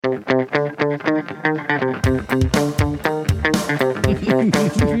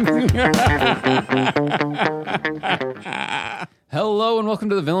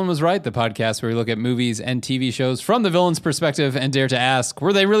Villains Right, the podcast where we look at movies and TV shows from the villain's perspective and dare to ask,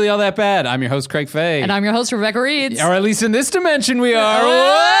 were they really all that bad? I'm your host, Craig Fay. And I'm your host, Rebecca Reeds. Or at least in this dimension we are.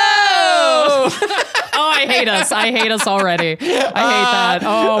 Whoa! I hate us. I hate us already. I hate that.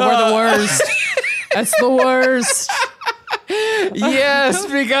 Oh, we're the worst. That's the worst. Yes,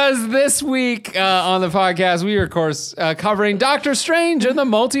 because this week on the podcast, we are, of course, covering Doctor Strange and the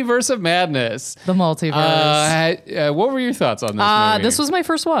Multiverse of Madness. The Multiverse. What were your thoughts on this movie? This was my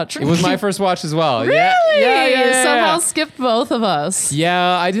first watch. It was my first watch as well. Really? Yeah. Somehow skipped both of us.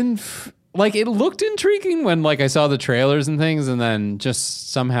 Yeah, I didn't... it looked intriguing when, I saw the trailers and things, and then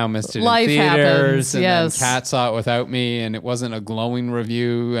just somehow missed it Life in theaters. happens, and yes. then Kat saw it without me, and it wasn't a glowing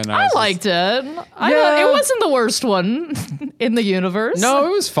review. And I liked it. It wasn't the worst one in the universe. No, it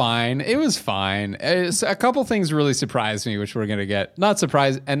was fine. It was fine. A couple things really surprised me, which we're gonna get. Not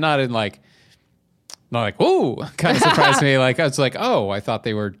surprised, and not in not ooh, kind of surprised me. I was like, oh, I thought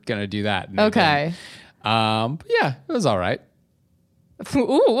they were gonna do that. And Okay. yeah, it was all right.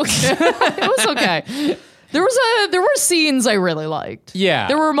 Ooh, it was okay. There were scenes I really liked. Yeah.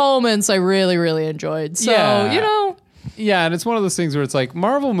 There were moments I really, really enjoyed. So, Yeah. Yeah, and it's one of those things where it's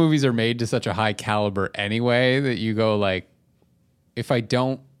Marvel movies are made to such a high caliber anyway that you go if I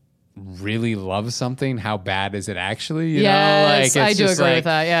don't really love something, how bad is it actually? You know? I do agree with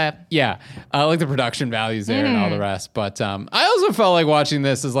that. Yeah. Yeah, the production values there and all the rest. But I also felt like watching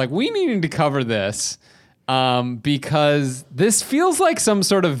this is we needing to cover this. Because this feels like some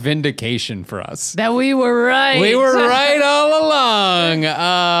sort of vindication for us. That we were right. We were right all along.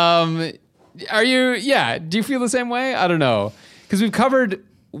 Do you feel the same way? I don't know. Because we've covered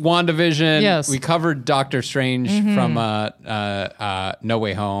WandaVision. Yes. We covered Doctor Strange from No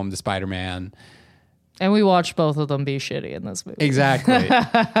Way Home, the Spider-Man. And we watched both of them be shitty in this movie. Exactly.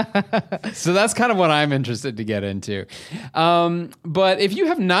 So that's kind of what I'm interested to get into. But if you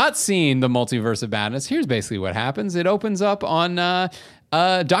have not seen the Multiverse of Madness, here's basically what happens. It opens up on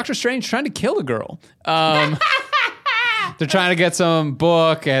Doctor Strange trying to kill a girl. They're trying to get some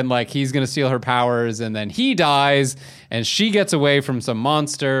book, and he's going to steal her powers, and then he dies, and she gets away from some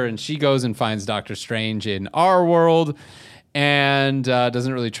monster, and she goes and finds Doctor Strange in our world. And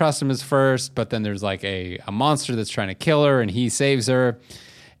doesn't really trust him as first, but then there's a monster that's trying to kill her, and he saves her.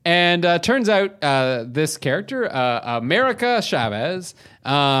 And turns out this character, America Chavez,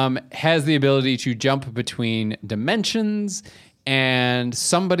 has the ability to jump between dimensions, and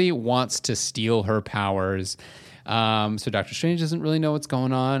somebody wants to steal her powers. So Doctor Strange doesn't really know what's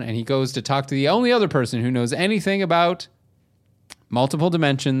going on, and he goes to talk to the only other person who knows anything about multiple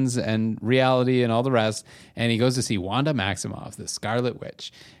dimensions and reality and all the rest, and he goes to see Wanda Maximoff, the Scarlet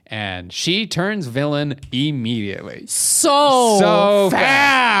Witch, and she turns villain immediately. So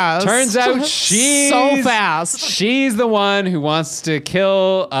fast. Turns out she's the one who wants to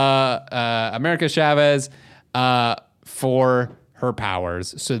kill America Chavez for her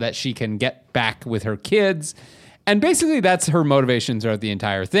powers so that she can get back with her kids. And basically that's her motivation throughout the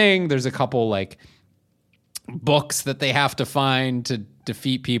entire thing. There's a couple books that they have to find to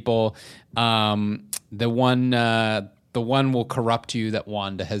defeat people. The one will corrupt you that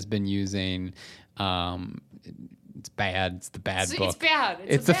Wanda has been using. It's bad. It's the bad book. It's bad.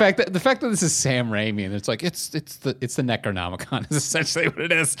 It's the fact that this is Sam Raimi, and it's it's the Necronomicon is essentially what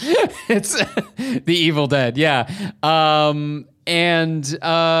it is. It's the Evil Dead. Yeah. And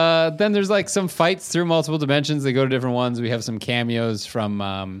then there's some fights through multiple dimensions. They go to different ones. We have some cameos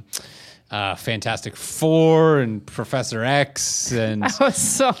from Fantastic Four and Professor X, and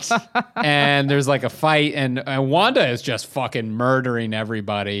and there's a fight, and Wanda is just fucking murdering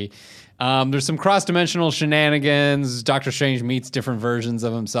everybody. There's some cross-dimensional shenanigans. Doctor Strange meets different versions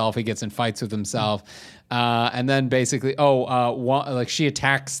of himself. He gets in fights with himself, and then basically, she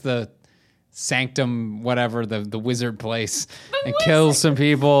attacks the Sanctum, whatever the wizard place, and kills some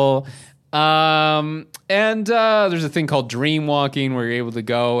people. And there's a thing called dream walking where you're able to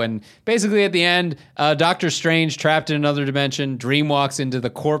go, and basically at the end, Doctor Strange, trapped in another dimension, dream walks into the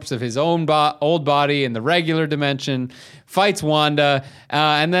corpse of his own old body in the regular dimension, fights Wanda,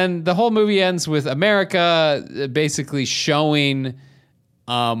 and then the whole movie ends with America basically showing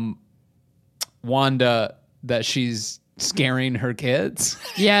Wanda that she's scaring her kids.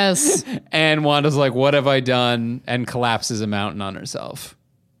 Yes. And Wanda's like, what have I done? And collapses a mountain on herself.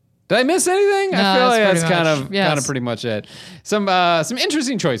 Did I miss anything? No, I feel like that's yes. kind of pretty much it. Some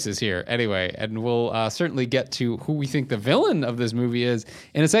interesting choices here, anyway, and we'll certainly get to who we think the villain of this movie is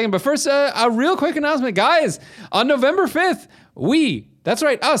in a second. But first, a real quick announcement, guys. On November 5th, that's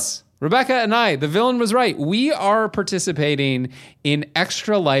right, us, Rebecca and I, the villain was right. We are participating in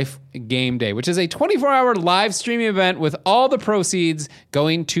Extra Life Game Day, which is a 24-hour live streaming event with all the proceeds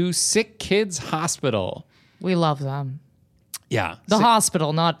going to Sick Kids Hospital. We love them. Yeah. The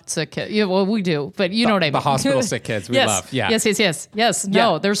hospital, not sick kids. Yeah, well, we do, but you know what I mean. The hospital sick kids we love. Yeah. Yes.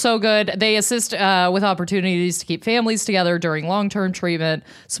 No, they're so good. They assist with opportunities to keep families together during long-term treatment,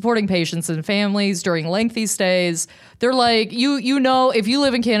 supporting patients and families during lengthy stays. They're like, you know, if you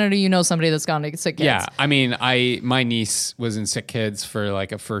live in Canada, you know somebody that's gone to sick kids. Yeah. I mean, my niece was in sick kids for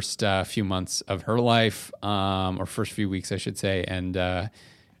like a first few months of her life, or first few weeks, I should say. And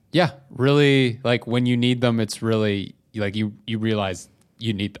yeah, really, like when you need them, it's really... like you realize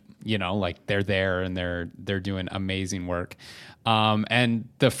you need them, you know, like they're there and they're doing amazing work. And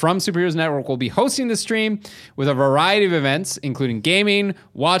the From Superheroes Network will be hosting the stream with a variety of events, including gaming,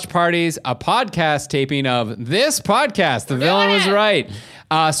 watch parties, a podcast taping of this podcast. The villain was right.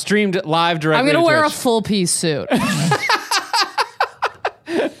 Streamed live directly. I'm going to wear Twitch. a full piece suit.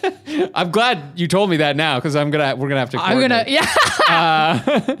 I'm glad you told me that now because we're gonna have to. Coordinate.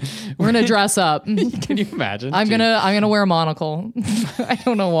 We're gonna dress up. Can you imagine? I'm gonna wear a monocle. I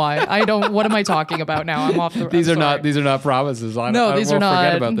don't know why. What am I talking about now? I'm off the. These are not promises. These are not.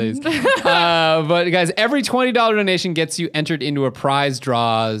 Forget about these. But guys, every $20 donation gets you entered into a prize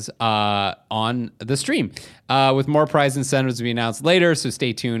draws on the stream, with more prize incentives to be announced later. So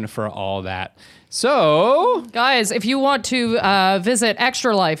stay tuned for all that. So, guys, if you want to visit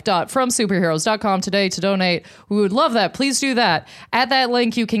extralife.fromsuperheroes.com today to donate, we would love that. Please do that. At that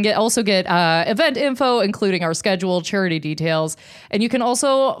link, you can also get event info, including our schedule, charity details, and you can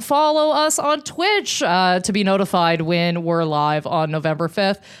also follow us on Twitch to be notified when we're live on November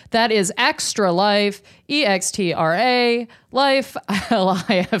 5th. That is Extra Life, EXTRA, life,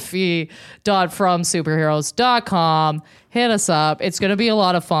 LIFE, .fromsuperheroes.com. Hit us up. It's going to be a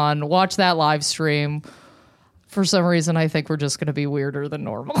lot of fun. Watch that live stream. For some reason, I think we're just going to be weirder than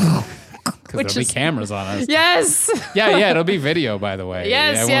normal. Because there'll be cameras on us. Yes. Yeah, it'll be video, by the way.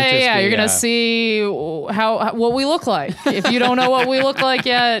 Yes, yeah. You're going to see what we look like. If you don't know what we look like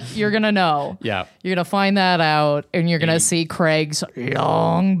yet, you're going to know. Yeah. You're going to find that out, and you're going to see Craig's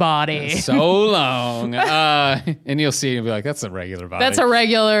long body. So long. And you'll see, and you'll be like, that's a regular body. That's a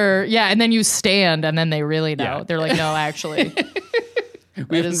regular, yeah, and then you stand, and then they really know. Yeah. They're like, no, actually.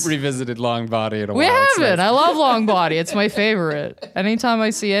 We haven't revisited Long Body in a while. We haven't. I love Long Body. It's my favorite. Anytime I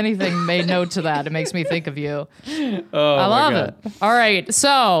see anything made note to that, it makes me think of you. Oh, I love it. All right.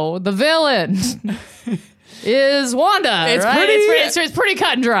 So the villain is Wanda. It's right? pretty. It's pretty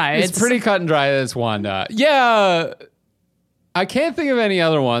cut and dry. It's pretty cut and dry. That it's Wanda. Yeah. I can't think of any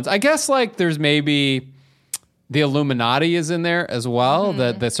other ones. I guess like there's maybe the Illuminati is in there as well.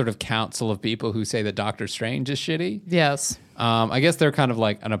 Mm-hmm. The sort of council of people who say that Doctor Strange is shitty. Yes. I guess they're kind of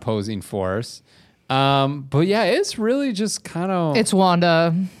like an opposing force. But yeah, it's really just kind of... It's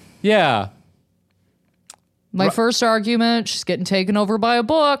Wanda. Yeah. My first argument, she's getting taken over by a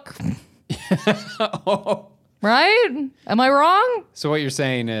book. Oh. Right? Am I wrong? So what you're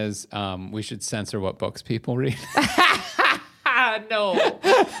saying is we should censor what books people read? No.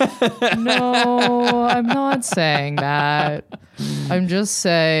 No, I'm not saying that. I'm just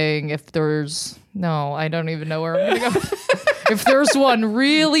saying if there's... No, I don't even know where I'm going to go. If there's one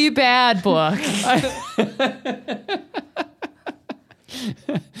really bad book.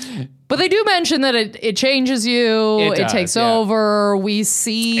 But they do mention that it changes you. It takes over. We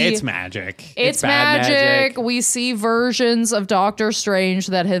see... It's magic. It's magic. We see versions of Doctor Strange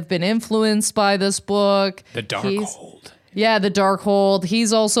that have been influenced by this book. The Darkhold. Yeah, the Darkhold.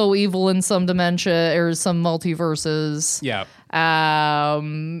 He's also evil in some dimension or some multiverses. Yeah.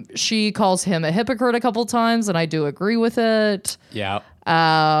 She calls him a hypocrite a couple times, and I do agree with it. Yeah.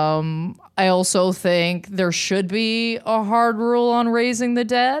 I also think there should be a hard rule on raising the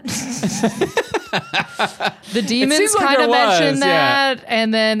dead. The demons like kind of mention yeah. that,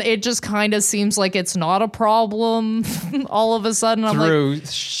 and then it just kind of seems like it's not a problem all of a sudden. I'm Through like,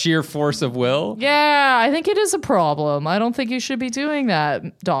 sheer force of will? yeah, I think it is a problem. I don't think you should be doing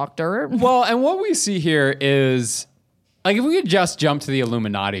that, Doctor. Well, and what we see here is... Like if we could just jump to the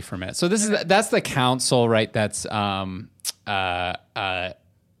Illuminati for a minute. So that's the council, right? That's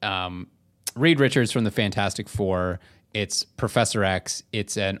Reed Richards from the Fantastic Four. It's Professor X.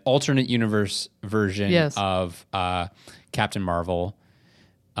 It's an alternate universe version of Captain Marvel.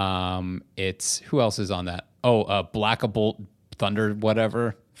 It's who else is on that? Oh, Black Bolt Thunder,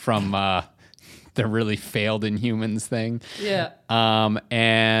 whatever from the really failed Inhumans thing. Yeah.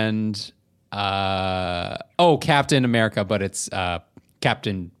 And Captain America, but it's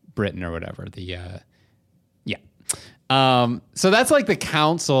Captain Britain or whatever. So that's like the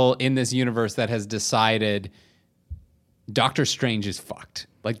council in this universe that has decided Doctor Strange is fucked.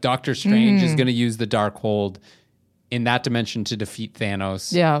 Like Doctor Strange is going to use the Darkhold in that dimension to defeat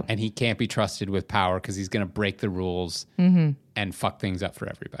Thanos. Yeah. And he can't be trusted with power because he's going to break the rules and fuck things up for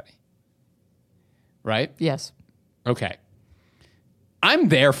everybody. Right? Yes. Okay. I'm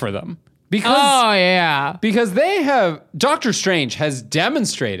there for them. Because they have, Doctor Strange has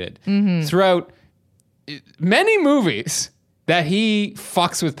demonstrated throughout many movies that he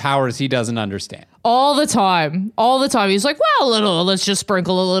fucks with powers he doesn't understand. All the time. He's like, well, let's just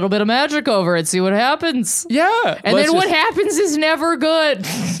sprinkle a little bit of magic over it, see what happens. Yeah. And then what happens is never good.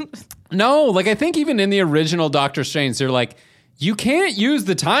 No, like I think even in the original Doctor Strange, they're like, you can't use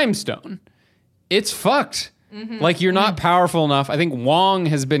the time stone. It's fucked. Like you're not powerful enough. I think Wong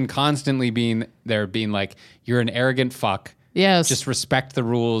has been constantly being like, you're an arrogant fuck. Yes. Just respect the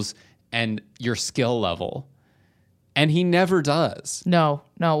rules and your skill level. And he never does. No,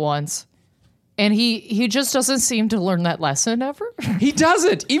 not once. And he just doesn't seem to learn that lesson ever. He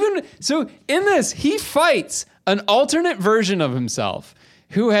doesn't. Even so in this, he fights an alternate version of himself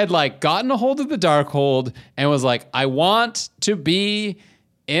who had like gotten a hold of the Darkhold and was like, I want to be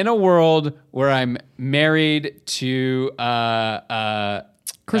in a world where I'm married to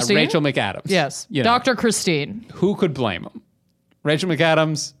Christine? Rachel McAdams. Yes. You know, Dr. Christine. who could blame him? Rachel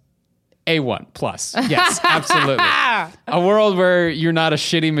McAdams, A1 plus. Yes, absolutely. A world where you're not a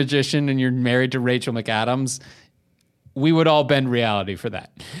shitty magician and you're married to Rachel McAdams. We would all bend reality for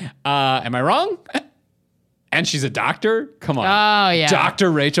that. Am I wrong? And she's a doctor? Come on. Oh, yeah.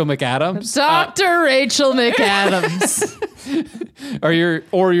 Dr. Rachel McAdams? Dr. Rachel McAdams. or your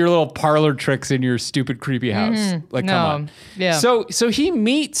little parlor tricks in your stupid creepy house. Like, come on. Yeah. So he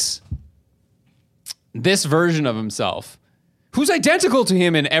meets this version of himself who's identical to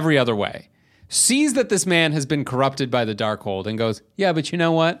him in every other way, sees that this man has been corrupted by the Darkhold and goes, yeah, but you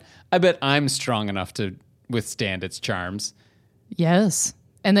know what? I bet I'm strong enough to withstand its charms. Yes.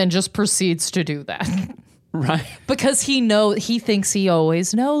 And then just proceeds to do that. Right. Because he thinks he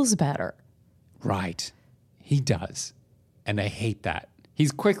always knows better. Right. He does. And I hate that.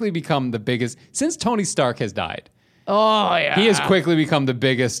 He's quickly become the biggest, since Tony Stark has died. Oh, yeah. He has quickly become the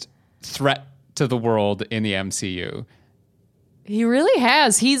biggest threat to the world in the MCU. He really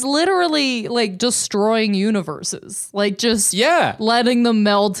has. He's literally like destroying universes, like just letting them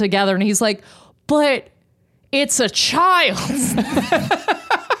meld together. And he's like, but it's a child.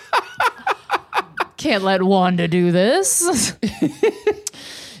 Can't let Wanda do this.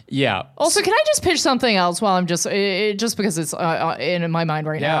 Yeah. Also, can I just pitch something else while I'm just because it's in my mind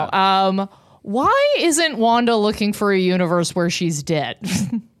right now? Why isn't Wanda looking for a universe where she's dead?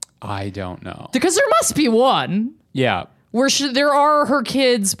 I don't know. Because there must be one. Yeah. Where there are her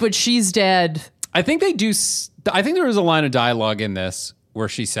kids, but she's dead. I think they do. I think there is a line of dialogue in this where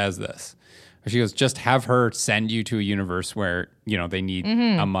she says this. Where she goes, just have her send you to a universe where, you know, they need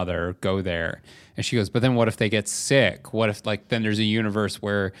a mother, go there. And she goes, but then what if they get sick? What if, like, then there's a universe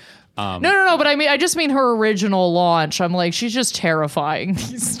where... No, but I just mean her original launch. I'm like, she's just terrifying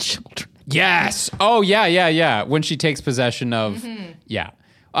these children. Yes. Oh, yeah. When she takes possession of... Yeah.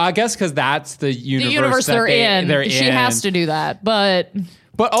 I guess because that's the universe they're in. She has to do that, but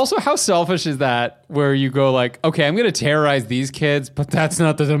also, how selfish is that? Where you go like, okay, I'm going to terrorize these kids, but that's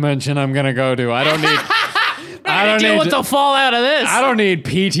not the dimension I'm going to go to. I don't need. I don't deal with the fallout of this. I don't need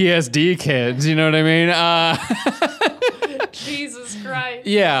PTSD kids. You know what I mean? Jesus Christ.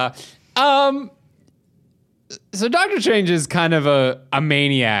 Yeah. So Doctor Strange is kind of a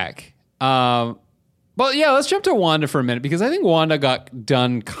maniac. But yeah, let's jump to Wanda for a minute because I think Wanda got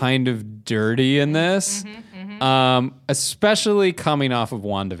done kind of dirty in this, especially coming off of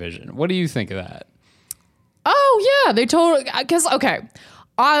WandaVision. What do you think of that? Oh, yeah, they totally... Because, okay,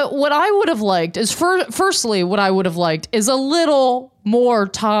 what I would have liked is, firstly, what I would have liked is a little more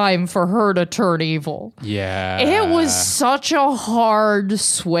time for her to turn evil. Yeah. It was such a hard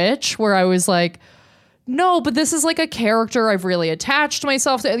switch where I was like... No, but this is like a character I've really attached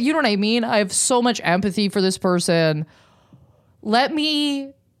myself to. You know what I mean? I have so much empathy for this person. Let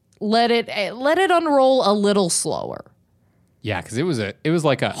it unroll a little slower. Yeah, because it was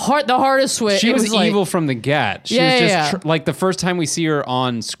like the hardest switch. She was evil from the get. She was just yeah. like the first time we see her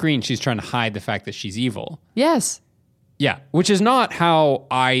on screen, she's trying to hide the fact that she's evil. Yes. Yeah, which is not how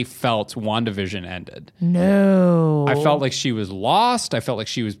I felt WandaVision ended. No. I felt like she was lost. I felt like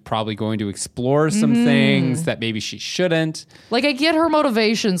she was probably going to explore some things that maybe she shouldn't. Like, I get her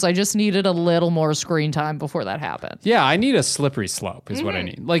motivations. I just needed a little more screen time before that happened. Yeah, I need a slippery slope is what I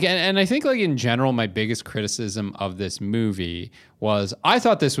need. Like, and I think, like, in general, my biggest criticism of this movie was I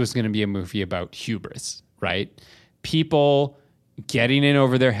thought this was going to be a movie about hubris, right? people getting in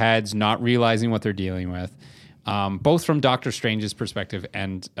over their heads, not realizing what they're dealing with, both from Doctor Strange's perspective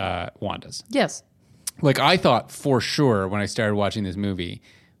and Wanda's. Yes. Like, I thought for sure when I started watching this movie,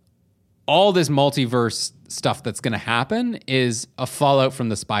 all this multiverse stuff that's going to happen is a fallout from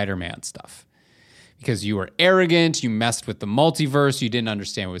the Spider-Man stuff. Because you were arrogant, you messed with the multiverse, you didn't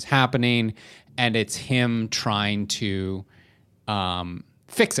understand what was happening, and it's him trying to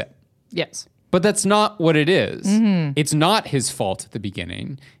fix it. Yes. But that's not what it is. It's not his fault at the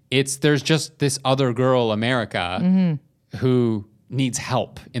beginning. There's just this other girl, America, who needs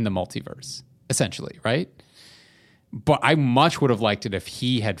help in the multiverse, essentially, right? But I much would have liked it if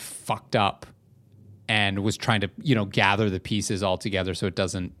he had fucked up and was trying to, gather the pieces all together so it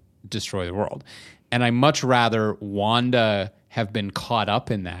doesn't destroy the world. And I much rather Wanda have been caught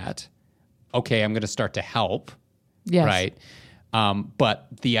up in that. Okay, I'm going to start to help, Yes. right? But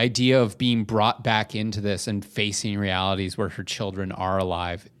the idea of being brought back into this and facing realities where her children are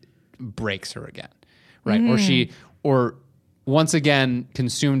alive breaks her again, right? Or once again,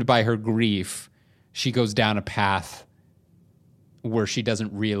 consumed by her grief, she goes down a path where she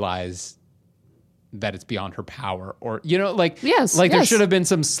doesn't realize that it's beyond her power, or there should have been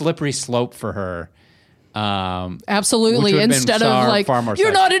some slippery slope for her. Absolutely. Instead of like,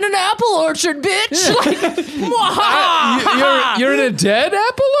 you're not in an apple orchard, bitch. You're in a dead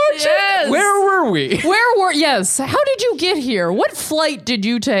apple orchard? Yes. Where were we? Yes. How did you get here? What flight did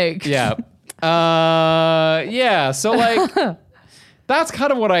you take? Yeah. So like, that's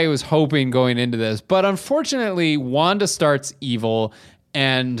kind of what I was hoping going into this. But unfortunately, Wanda starts evil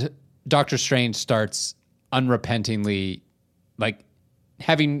and Doctor Strange starts unrepentingly, like,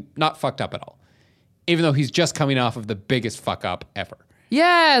 having not fucked up at all. Even though he's just coming off of the biggest fuck up ever.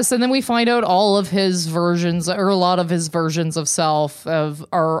 Yes, and then we find out all of his versions, or a lot of his versions of self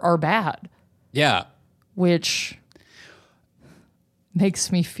are bad. Yeah. Which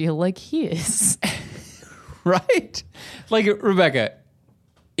makes me feel like he is. Right? Like, Rebecca,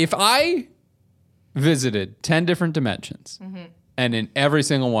 if I visited 10 different dimensions and in every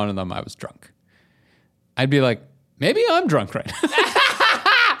single one of them I was drunk, I'd be like, maybe I'm drunk right now.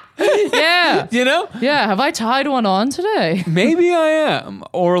 Yeah. Yeah, have I tied one on today? Maybe I am.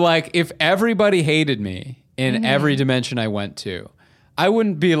 Or like, if everybody hated me in every dimension I went to, I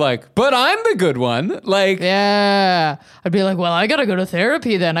wouldn't be like, but I'm the good one. Like, yeah. I'd be like, well, I gotta go to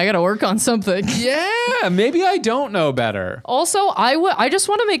therapy then. I gotta work on something. Yeah, maybe I don't know better. Also, I just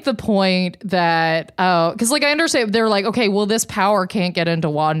want to make the point that, because like I understand, they're like, okay, well, this power can't get into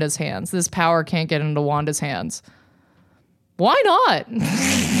Wanda's hands. This power can't get into Wanda's hands. Why not?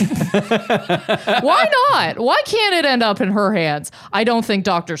 Why not? Why can't it end up in her hands? I don't think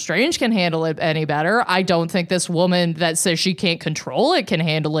Doctor Strange can handle it any better. I don't think this woman that says she can't control it can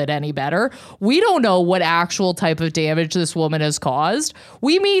handle it any better. We don't know what actual type of damage this woman has caused.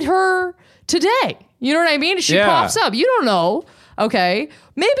 We meet her today. You know what I mean? She pops up. You don't know. Okay,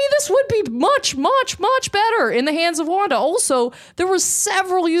 maybe this would be much, much, much better in the hands of Wanda. Also, there were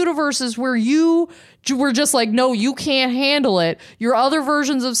several universes where you were just like, no, you can't handle it. Your other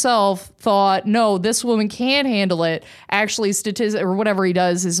versions of self thought, no, this woman can't handle it. Actually, statistics or whatever he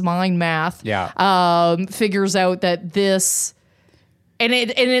does, his mind math, figures out that this,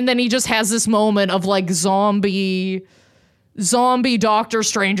 and then he just has this moment of like zombie Doctor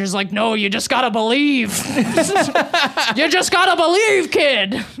Strange is like, no, you just gotta believe. You just gotta believe,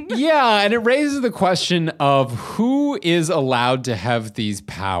 kid. Yeah, and it raises the question of who is allowed to have these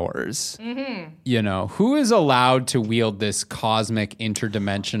powers. Who is allowed to wield this cosmic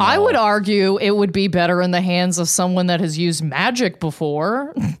interdimensional? I would argue it would be better in the hands of someone that has used magic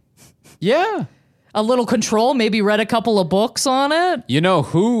before. Yeah. A little control, maybe read a couple of books on it. You know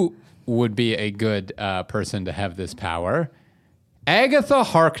who would be a good person to have this power? Agatha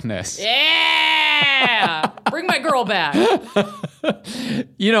Harkness. Yeah! Bring my girl back.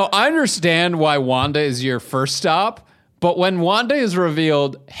 I understand why Wanda is your first stop, but when Wanda is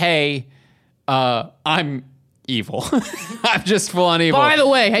revealed, hey, I'm evil. I'm just full on evil. By the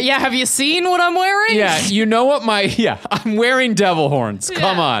way, have you seen what I'm wearing? Yeah, you know what I'm wearing devil horns.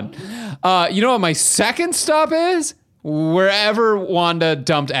 Come on. You know what my second stop is? Wherever Wanda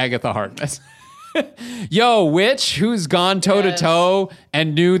dumped Agatha Harkness. Yo, witch who's gone toe to toe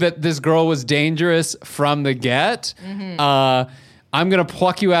and knew that this girl was dangerous from the get. I'm gonna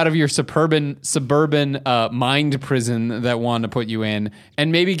pluck you out of your suburban mind prison that Wanda put you in,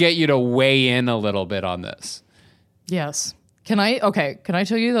 and maybe get you to weigh in a little bit on this. Yes. Can I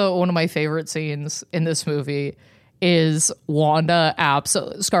tell you one of my favorite scenes in this movie is Wanda,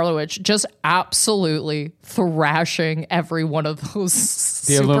 Scarlet Witch, just absolutely thrashing every one of those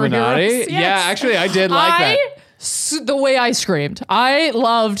the Illuminati. Yes. Yeah, actually, I did like that. the way I screamed. I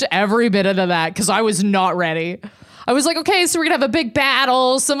loved every minute of that because I was not ready. I was like, okay, so we're gonna have a big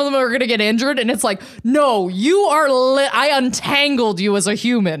battle. Some of them are gonna get injured, and it's like, no, you are. I untangled you as a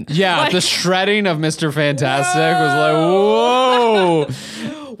human. Yeah, like, the shredding of Mr. Fantastic was like, whoa.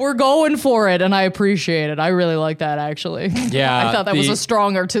 We're going for it, and I appreciate it. I really like that, actually. Yeah, I thought that was a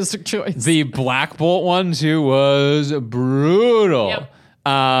strong artistic choice. The Black Bolt one too was brutal. Yep.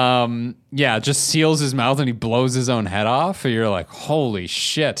 Yeah, just seals his mouth and he blows his own head off. And you're like, holy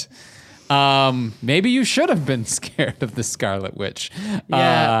shit. Maybe you should have been scared of the Scarlet Witch.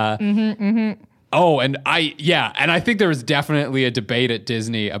 Yeah. Oh, and I think there was definitely a debate at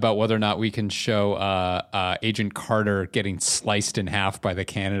Disney about whether or not we can show Agent Carter getting sliced in half by the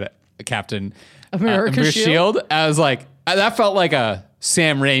Captain America Shield. I was like, that felt like a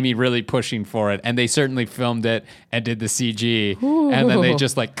Sam Raimi really pushing for it, and they certainly filmed it and did the CG, and then they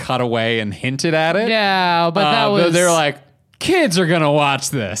just like cut away and hinted at it. Yeah, but that was... They're like, kids are gonna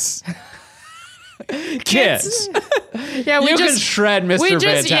watch this. Kids. Yeah, you can shred Mr.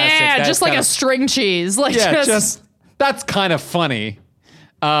 Fantastic. Yeah, that's just like a string cheese. Like, yeah, just that's kind of funny.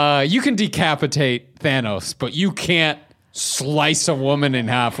 You can decapitate Thanos, but you can't slice a woman in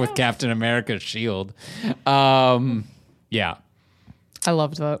half with Captain America's shield. Yeah. I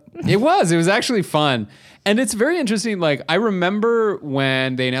loved that. It was actually fun. And it's very interesting. Like, I remember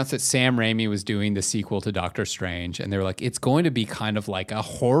when they announced that Sam Raimi was doing the sequel to Doctor Strange, and they were like, it's going to be kind of like a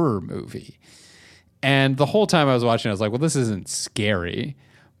horror movie. And the whole time I was watching, I was like, well, this isn't scary.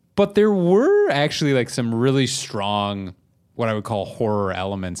 But there were actually like some really strong, what I would call horror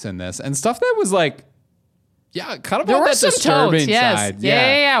elements in this, and stuff that was like, yeah, kind of on that disturbing side.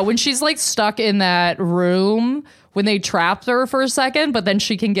 Yeah. When she's like stuck in that room, when they trapped her for a second, but then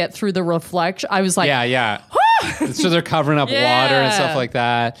she can get through the reflection. I was like, yeah. So they're covering up water and stuff like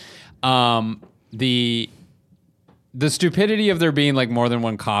that. The stupidity of there being like more than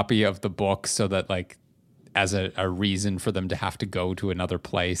one copy of the book, so that like as a reason for them to have to go to another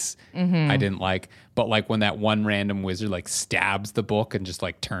place, I didn't like. But like when that one random wizard like stabs the book and just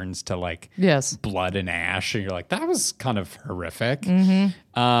like turns to like blood and ash, and you're like, that was kind of horrific.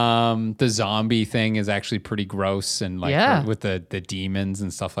 The zombie thing is actually pretty gross, and like with the demons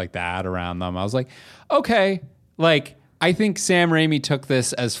and stuff like that around them. I was like, okay, like I think Sam Raimi took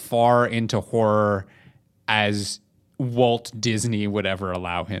this as far into horror as Walt Disney would ever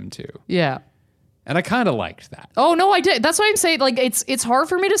allow him to. Yeah. And I kind of liked that. Oh, no, I did. That's why I'm saying, like, it's hard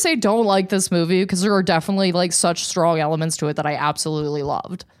for me to say don't like this movie, because there are definitely, like, such strong elements to it that I absolutely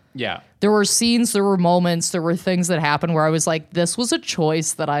loved. Yeah. There were scenes, there were moments, there were things that happened where I was like, this was a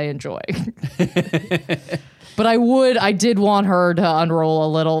choice that I enjoy. But I did want her to unroll a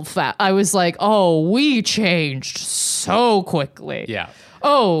little fat. I was like, oh, we changed so quickly. Yeah.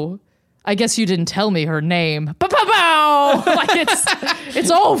 Oh, I guess you didn't tell me her name. Ba-ba-bow! Like, it's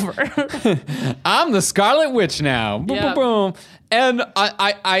over. I'm the Scarlet Witch now. Boom, Yep. boom, boom. And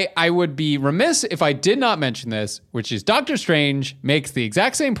I would be remiss if I did not mention this, which is Doctor Strange makes the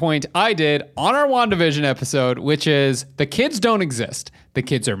exact same point I did on our WandaVision episode, which is the kids don't exist. The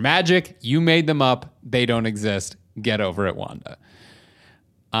kids are magic. You made them up. They don't exist. Get over it, Wanda.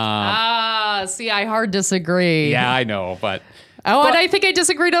 See, I hard disagree. Yeah, I know, but... Oh, and I think I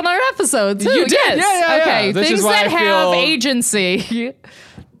disagreed on our episode, too. You did? Yes. Yeah. Okay, This things is why that I have feel- agency.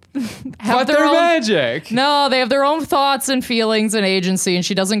 But they're magic. No, they have their own thoughts and feelings and agency, and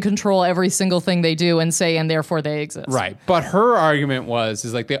she doesn't control every single thing they do and say, and therefore they exist. Right. But her argument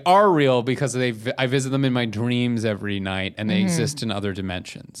is like, they are real because I visit them in my dreams every night, and they exist in other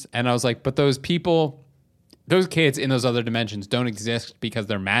dimensions. And I was like, but those people... Those kids in those other dimensions don't exist because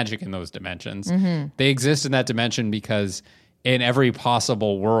they're magic in those dimensions. They exist in that dimension because in every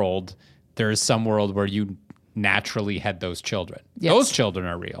possible world, there is some world where you naturally had those children. Yes. Those children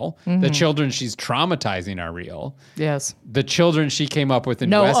are real. The children she's traumatizing are real. Yes. The children she came up with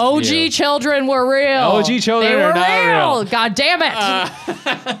in No, Westview. OG children were real. OG children they are were not real. God damn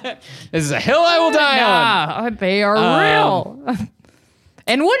it. This is a hill I will die on. They are real.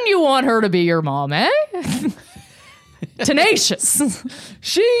 And wouldn't you want her to be your mom, eh? Tenacious.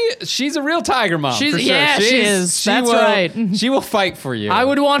 She's a real tiger mom. For sure. Yeah, she is. That's right. She will fight for you. I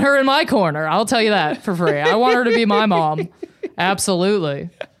would want her in my corner. I'll tell you that for free. I want her to be my mom.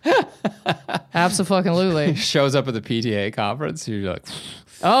 Absolutely. Absolutely. Shows up at the PTA conference. You're like,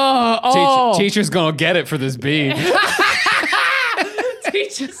 oh. Teacher's gonna get it for this bee.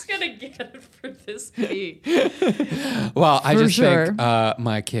 Teacher's gonna get it for this bee. Well, I just sure. think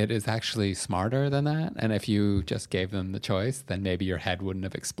my kid is actually smarter than that. And if you just gave them the choice, then maybe your head wouldn't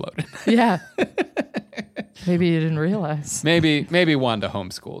have exploded. Yeah. Maybe you didn't realize. Maybe Wanda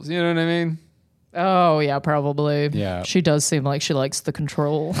homeschools. You know what I mean? Oh, yeah, probably. Yeah. She does seem like she likes the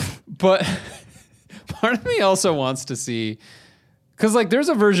control. But part of me also wants to see, because like there's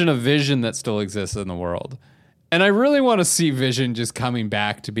a version of Vision that still exists in the world. And I really want to see Vision just coming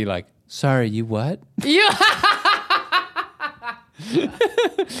back to be like, sorry, you what? Yeah.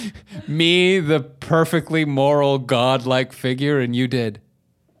 Me, the perfectly moral, godlike figure, and you did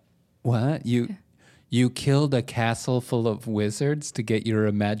what? You killed a castle full of wizards to get your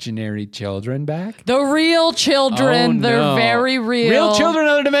imaginary children back? The real children. Oh, They're no. very real. Real children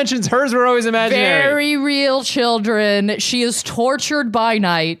in other dimensions. Hers were always imaginary. Very real children. She is tortured by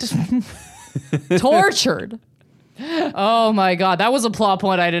night. Tortured. Oh my God. That was a plot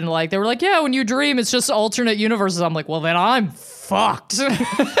point I didn't like. They were like, yeah, when you dream, it's just alternate universes. I'm like, well, then I'm fucked.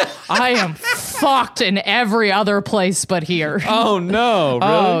 I am fucked in every other place but here. Oh, no. Really?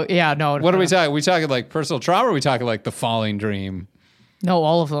 Oh, yeah, no. What are we talking? We talking like personal trauma, or are we talking like the falling dream? No,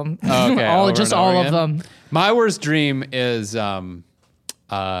 all of them. Okay, all over just and over all of again? them. My worst dream is getting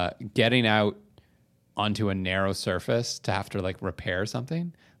out onto a narrow surface to have to like repair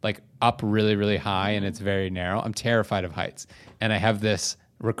something, like up really, really high and it's very narrow. I'm terrified of heights. And I have this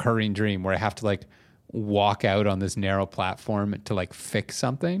recurring dream where I have to like walk out on this narrow platform to like fix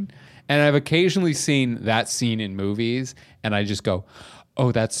something. And I've occasionally seen that scene in movies and I just go,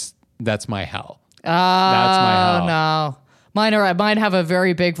 oh, that's my hell. That's my hell. No. Mine have a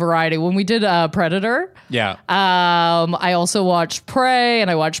very big variety. When we did Predator, Yeah. I also watched Prey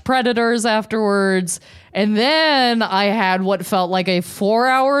and I watched Predators afterwards. And then I had what felt like a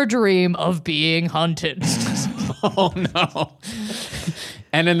 4-hour dream of being hunted. Oh no.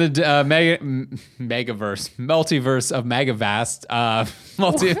 And in the multiverse of Megavast,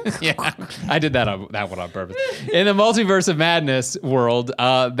 I did that one on purpose. In the multiverse of madness world,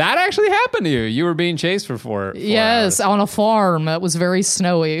 that actually happened to you. You were being chased for four Yes, hours. on a farm that was very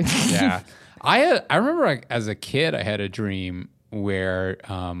snowy. Yeah. I remember as a kid, I had a dream where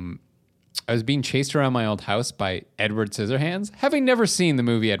I was being chased around my old house by Edward Scissorhands, having never seen the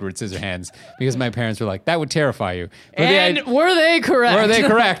movie Edward Scissorhands, because my parents were like, that would terrify you. But And were they correct? were they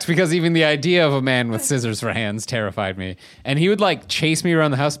correct? Because even the idea of a man with scissors for hands terrified me. And he would like chase me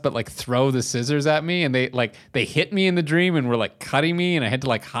around the house, but like throw the scissors at me. And they hit me in the dream and were like cutting me. And I had to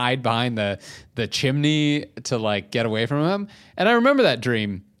like hide behind the chimney to like get away from him. And I remember that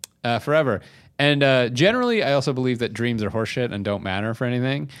dream forever. And generally, I also believe that dreams are horseshit and don't matter for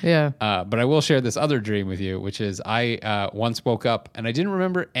anything. Yeah. But I will share this other dream with you, which is I once woke up and I didn't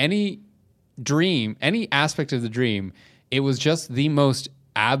remember any aspect of the dream. It was just the most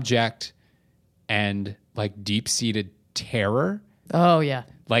abject and like deep-seated terror, Oh, yeah.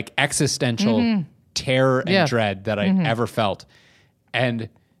 like existential terror and Yeah. dread that I'd ever felt. And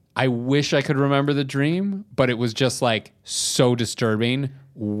I wish I could remember the dream, but it was just like so disturbing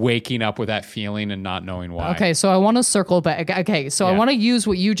waking up with that feeling and not knowing why. Okay, so I want to circle back. Okay, so I Yeah. want to use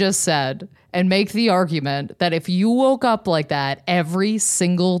what you just said and make the argument that if you woke up like that every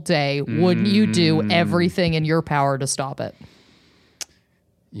single day, wouldn't you do everything in your power to stop it?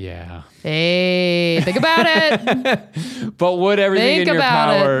 Yeah. Hey, think about it. But would everything Think in your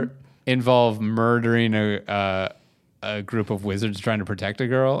about power involve murdering a group of wizards trying to protect a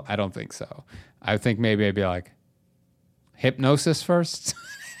girl? I don't think so. I think maybe I'd be like, hypnosis first?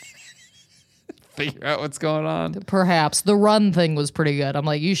 Figure out what's going on. Perhaps. The run thing was pretty good. I'm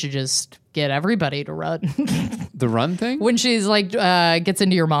like, you should just get everybody to run. The run thing? When she's like, gets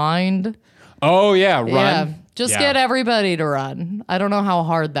into your mind. Oh, yeah, run. Yeah. Just Yeah. get everybody to run. I don't know how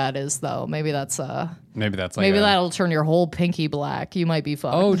hard that is, though. Maybe that's Maybe that's like maybe a- that'll turn your whole pinky black. You might be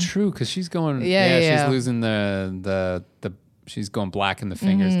fucked. Oh, true, because she's going. Yeah. She's losing the. She's going black in the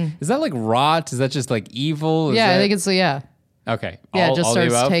fingers. Is that like rot? Is that just like evil? Is yeah, that, I think it's yeah. Okay. Yeah, all, it just all the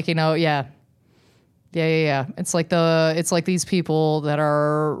starts above? taking out. Yeah. It's like these people that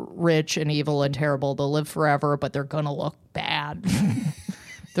are rich and evil and terrible. They'll live forever, but they're gonna look bad.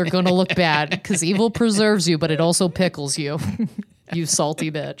 They're gonna look bad because evil preserves you, but it also pickles you. You salty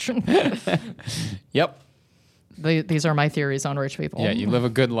bitch. Yep. These are my theories on rich people. Yeah, you live a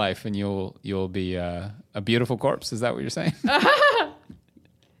good life and you'll be a beautiful corpse. Is that what you're saying?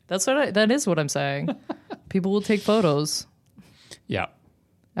 That is what I'm saying. People will take photos. Yeah.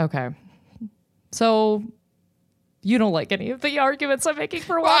 Okay. So you don't like any of the arguments I'm making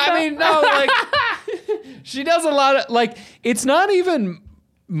for Wanda? I mean, no, like she does a lot of like. It's not even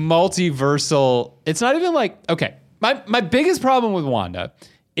multiversal. It's not even like okay. My biggest problem with Wanda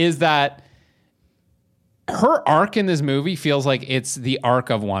is that her arc in this movie feels like it's the arc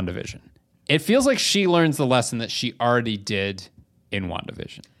of WandaVision. It feels like she learns the lesson that she already did in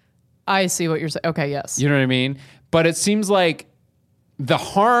WandaVision. I see what you're saying. Okay, yes. You know what I mean? But it seems like the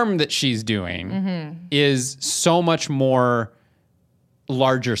harm that she's doing is so much more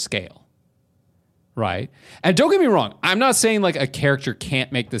larger scale, right? And don't get me wrong, I'm not saying like a character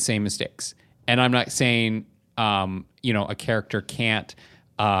can't make the same mistakes, and I'm not saying a character can't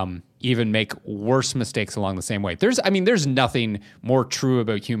even make worse mistakes along the same way. There's nothing more true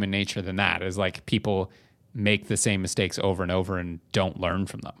about human nature than that. Is like people make the same mistakes over and over and don't learn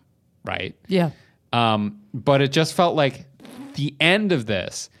from them, right? Yeah. But it just felt like the end of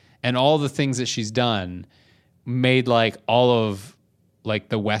this and all the things that she's done made like all of like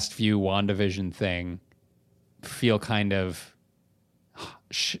the Westview WandaVision thing feel kind of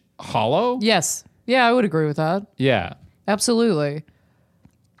hollow. Yes. Yeah, I would agree with that. Yeah. Absolutely.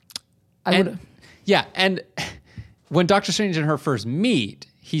 And when Doctor Strange and her first meet,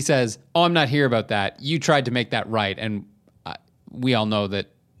 he says, "Oh, I'm not here about that. You tried to make that right, and we all know that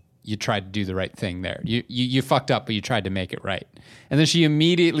you tried to do the right thing there. You fucked up, but you tried to make it right." And then she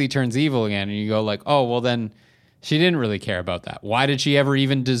immediately turns evil again, and you go like, "Oh, well then she didn't really care about that. Why did she ever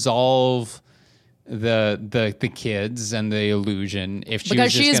even dissolve the kids and the illusion if she because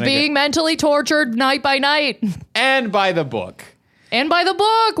was just she's being mentally tortured night by night and by the book." And by the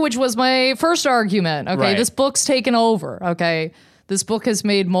book, which was my first argument. Okay, Right. This book's taken over. Okay, this book has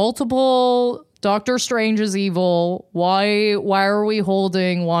made multiple Doctor Strange's evil. Why are we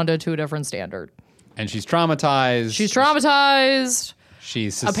holding Wanda to a different standard? And she's traumatized. She's traumatized.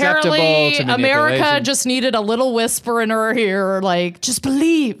 She's susceptible Apparently, to manipulation. America just needed a little whisper in her ear, like, just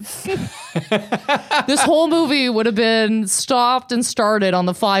believe. This whole movie would have been stopped and started on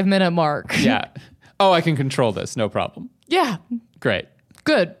the 5-minute mark. Yeah. Oh, I can control this. No problem. Yeah. Great.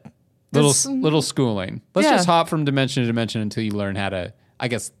 Good. Little schooling. Let's Yeah. just hop from dimension to dimension until you learn how to. I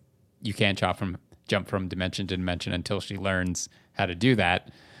guess you can't jump from dimension to dimension until she learns how to do that.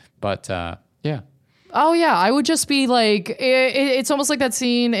 But yeah. Oh yeah, I would just be like, it's almost like that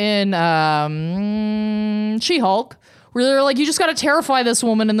scene in She-Hulk where they're like, you just got to terrify this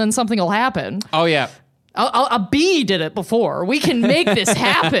woman and then something will happen. Oh yeah. A bee did it before. We can make this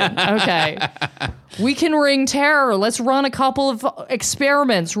happen. Okay. We can ring terror. Let's run a couple of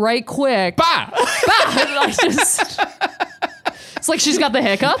experiments right quick. Bah! It's like she's got the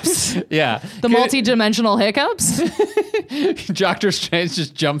hiccups. Yeah. The multi-dimensional hiccups. Doctor Strange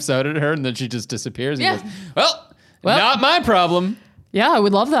just jumps out at her and then she just disappears. And Yeah. goes, well, not my problem. Yeah, I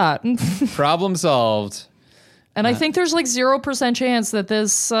would love that. Problem solved. And I think there's like 0% chance that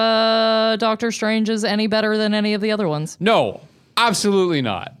this Doctor Strange is any better than any of the other ones. No, absolutely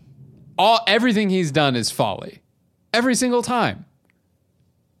not. Everything he's done is folly. Every single time.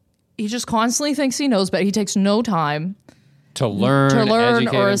 He just constantly thinks he knows, but he takes no time To learn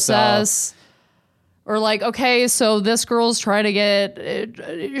educate or himself. assess. Or like, okay, so this girl's trying to get,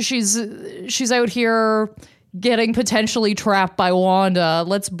 she's out here getting potentially trapped by Wanda.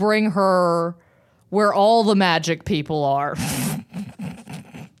 Let's bring her where all the magic people are.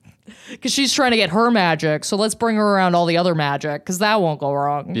 Because she's trying to get her magic, so let's bring her around all the other magic, because that won't go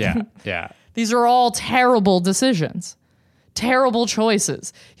wrong. Yeah, yeah. These are all terrible decisions. Terrible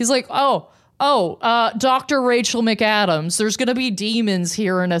choices. He's like, Dr. Rachel McAdams, there's going to be demons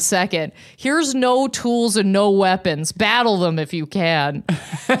here in a second. Here's no tools and no weapons. Battle them if you can.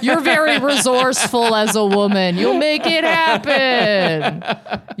 You're very resourceful as a woman. You'll make it happen.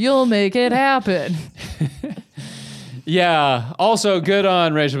 You'll make it happen. Yeah. Also, good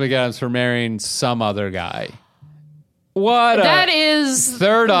on Rachel McAdams for marrying some other guy. That is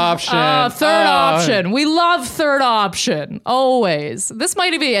third option. Third option. We love third option. Always. This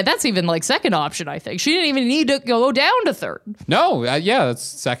might be, that's even like second option, I think. She didn't even need to go down to third. No, yeah, that's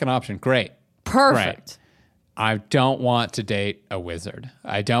second option. Great. Perfect. Great. I don't want to date a wizard.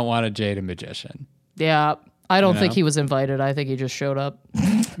 I don't want to date a magician. Yeah. I don't think he was invited. I think he just showed up.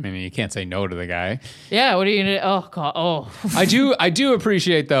 I mean, you can't say no to the guy. Yeah, what do you need? Oh, God. Oh. I do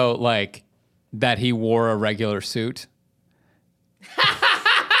appreciate, though, like, that he wore a regular suit.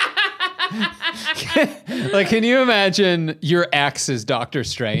 Like, can you imagine your ex is Doctor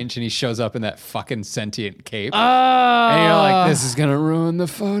Strange and he shows up in that fucking sentient cape? And you're like, this is gonna ruin the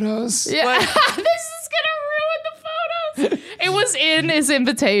photos. Yeah. Like, This is going to ruin the photos. It was in his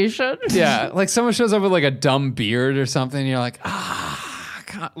invitation. yeah, like someone shows up with like a dumb beard or something. And you're like,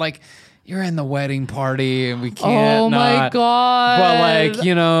 God, like you're in the wedding party and we can't. Oh my not. God. But like,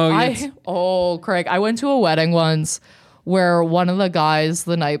 you know, Craig, I went to a wedding once where one of the guys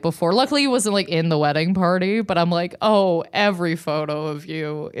the night before, luckily he wasn't like in the wedding party, but I'm like, oh, every photo of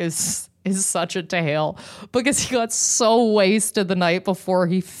you is such a tale, because he got so wasted the night before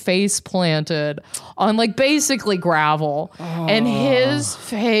he face planted on like basically gravel, and his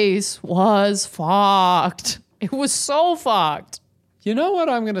face was fucked. It was so fucked. You know what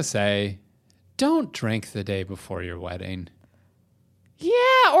I'm going to say? Don't drink the day before your wedding.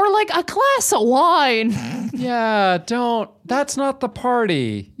 Yeah, or like a glass of wine. Yeah, don't. That's not the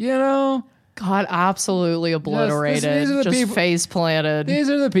party, you know? God, absolutely obliterated. these are the Just people- face planted. These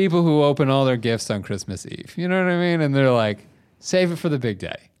are the people who open all their gifts on Christmas Eve. You know what I mean? And they're like, save it for the big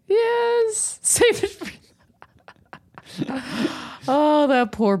day. Yes. Save it for... Oh,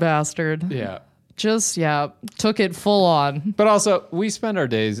 that poor bastard. Yeah. Just, took it full on. But also, we spend our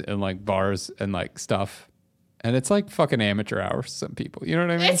days in like bars and like stuff. And it's like fucking amateur hours to some people. You know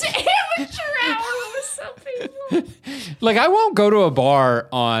what I mean? It's amateur hour with some people. Like, I won't go to a bar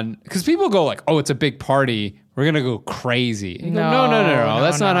on, because people go like, oh, it's a big party. We're going to go crazy. And you go, no.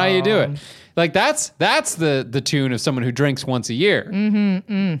 That's not how you do it. Like, that's the tune of someone who drinks once a year.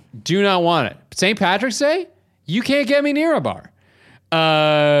 Do not want it. St. Patrick's Day, you can't get me near a bar.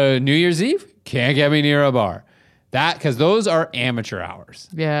 New Year's Eve, can't get me near a bar. Because those are amateur hours.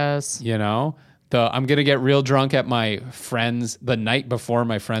 Yes. You know? I'm going to get real drunk at my friend's, the night before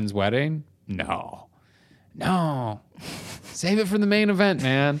my friend's wedding. No. Save it for the main event,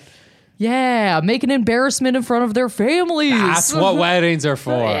 man. Yeah, make an embarrassment in front of their families. That's what weddings are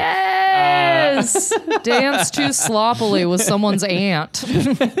for. Yes. Dance too sloppily with someone's aunt.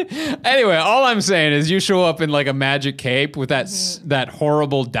 Anyway, all I'm saying is you show up in like a magic cape with that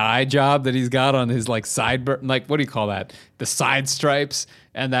horrible dye job that he's got on his like sideburn, like what do you call that? The side stripes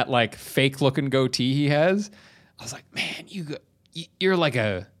and that like fake looking goatee he has. I was like, man,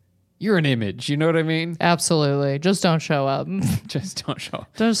 you're an image. You know what I mean? Absolutely. Just don't show up. Just don't show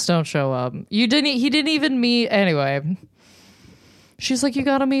up. Just don't show up. He didn't even meet anyway. She's like, you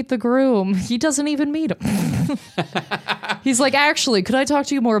got to meet the groom. He doesn't even meet him. He's like, actually, could I talk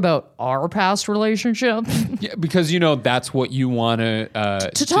to you more about our past relationship? Yeah, because that's what you want to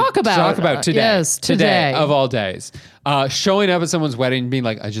talk about. Talk about today. Yes, today of all days. Showing up at someone's wedding and being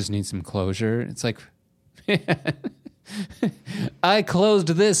like, I just need some closure. It's like, I closed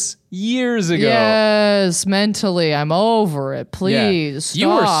this years ago. Yes, mentally, I'm over it. Please stop. You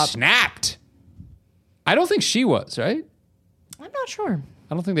were snapped. I don't think she was, right? I'm not sure.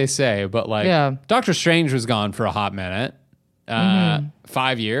 I don't think they say, but like, Doctor Strange was gone for a hot minute.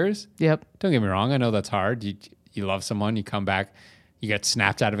 5 years. Yep. Don't get me wrong. I know that's hard. You love someone, you come back, you get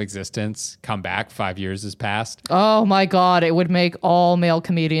snapped out of existence, come back, 5 years has passed. Oh my God, it would make all male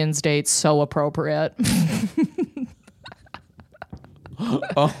comedians' dates so appropriate.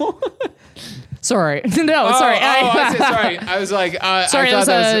 Oh. Sorry. No, Sorry. sorry. I was like, sorry,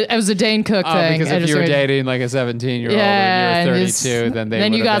 it was a Dane Cook thing. Because if you were dating like a 17-year-old and you were 32,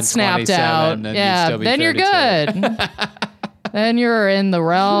 then you got snapped out. Yeah, then you're good. Then you're in the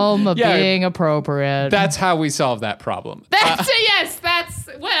realm of being appropriate. That's how we solve that problem.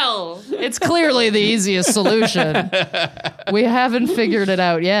 It's clearly the easiest solution. We haven't figured it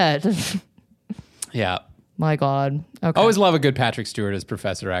out yet. Yeah. My God. Okay. Always love a good Patrick Stewart as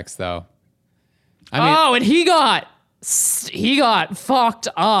Professor X, though. And he got fucked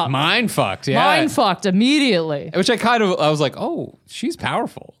up. Mind fucked, yeah. Mind fucked immediately. Which I was like, oh, she's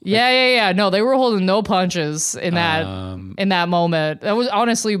powerful. Yeah. No, they were holding no punches in that moment. That was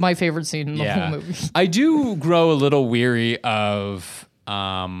honestly my favorite scene in the whole movie. I do grow a little weary of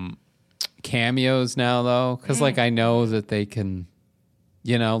cameos now, though, because like I know that they can,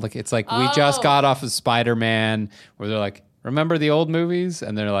 like it's like we just got off of Spider-Man, where they're like, remember the old movies?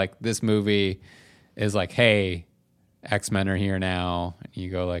 And they're like, this movie is like, hey, X-Men are here now. And you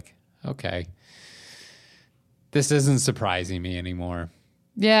go like, okay, this isn't surprising me anymore.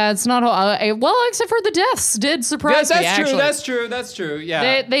 Yeah, it's not. Well, except for the deaths did surprise me. That's true.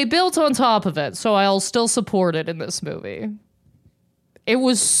 Yeah, they built on top of it, so I'll still support it in this movie. It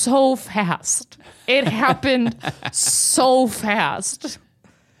was so fast. It happened so fast.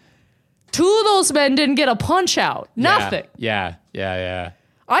 Two of those men didn't get a punch out. Nothing. Yeah.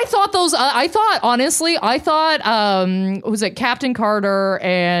 I thought was it Captain Carter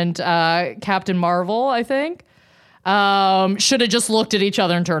and Captain Marvel, I think, should have just looked at each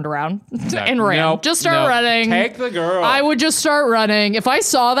other and turned around and ran. Nope, just start running. Take the girl. I would just start running. If I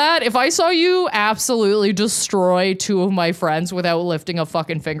saw you absolutely destroy two of my friends without lifting a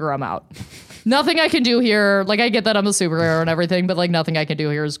fucking finger, I'm out. Nothing I can do here. Like, I get that I'm a superhero and everything, but like nothing I can do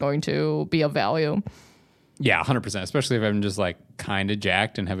here is going to be of value. Yeah, 100%. Especially if I'm just like kind of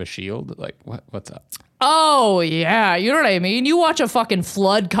jacked and have a shield. Like, what's up? Oh, yeah. You know what I mean? You watch a fucking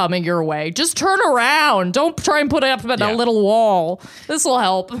flood coming your way. Just turn around. Don't try and put it up at a little wall. This will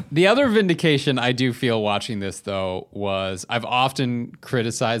help. The other vindication I do feel watching this, though, was I've often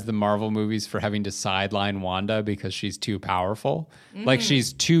criticized the Marvel movies for having to sideline Wanda because she's too powerful. Like,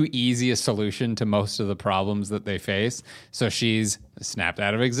 she's too easy a solution to most of the problems that they face. So she's snapped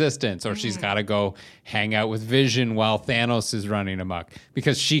out of existence, or she's got to go hang out with Vision while Thanos is running amok,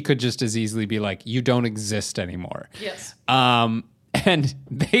 because she could just as easily be like, you don't exist anymore. Yes. And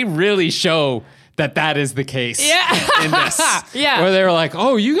they really show that is the case in this. Yeah. Where they were like,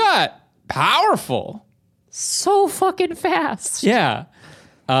 oh, you got powerful. So fucking fast. Yeah.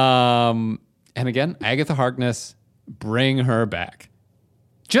 And again, Agatha Harkness, bring her back.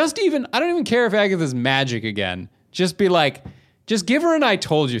 I don't even care if Agatha's magic again. Just be like, just give her an I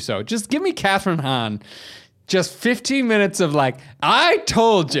told you so. Just give me Catherine Hahn. Just 15 minutes of like, I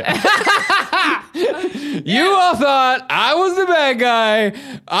told you. You all thought I was the bad guy.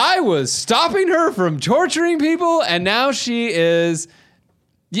 I was stopping her from torturing people, and now she is.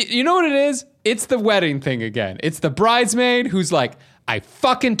 You know what it is? It's the wedding thing again. It's the bridesmaid who's like, I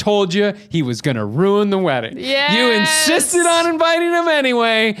fucking told you he was going to ruin the wedding. Yes. You insisted on inviting him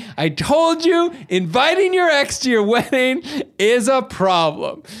anyway. I told you inviting your ex to your wedding is a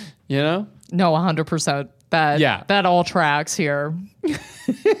problem. You know? No, 100%. That all tracks here.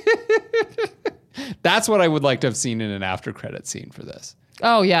 That's what I would like to have seen in an after credit scene for this.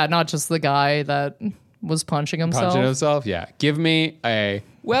 Oh, yeah. Not just the guy that was punching himself. Yeah. Give me a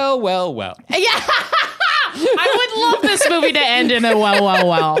well. Yeah. I would love this movie to end in a well.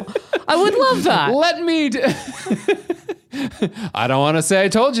 I would love that. Let me... I don't want to say I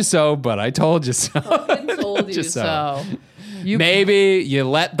told you so, but I told you so. I told you so. Maybe you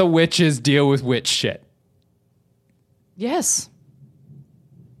let the witches deal with witch shit. Yes.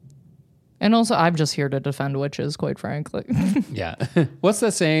 And also, I'm just here to defend witches, quite frankly. Yeah. What's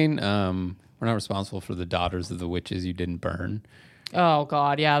that saying? We're not responsible for the daughters of the witches you didn't burn. Oh,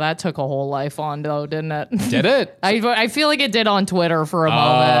 God. Yeah, that took a whole life on, though, didn't it? Did it? I feel like it did on Twitter for a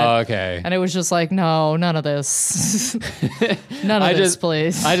moment. Oh, okay. And it was just like, no, none of this. None of this,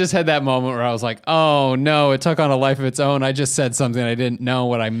 please. I just had that moment where I was like, oh, no, it took on a life of its own. I just said something I didn't know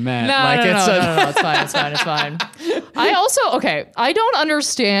what I meant. No, it's fine. I don't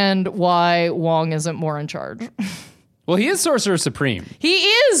understand why Wong isn't more in charge. Well, he is Sorcerer Supreme. He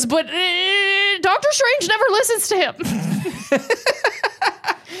is, but Doctor Strange never listens to him.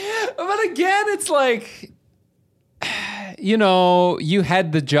 But again, it's like, you know, you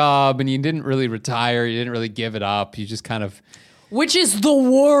had the job and you didn't really retire. You didn't really give it up. You just kind of... Which is the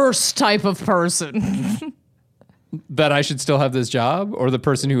worst type of person. That I should still have this job? Or the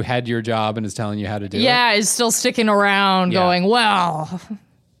person who had your job and is telling you how to do it? Yeah, is still sticking around going, well...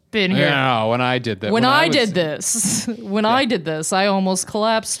 Been here. No, when I did that. When I did this, I almost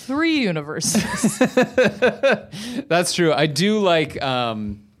collapsed 3 universes. That's true. I do like,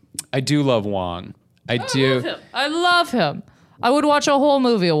 I do love Wong. I love him. I would watch a whole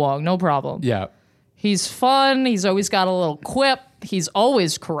movie of Wong, no problem. Yeah. He's fun. He's always got a little quip. He's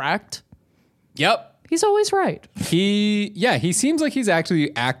always correct. Yep. He's always right. He seems like he's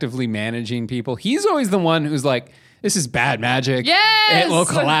actually actively managing people. He's always the one who's like, this is bad magic. Yes! It will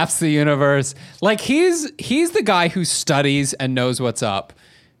collapse the universe. Like, he's the guy who studies and knows what's up.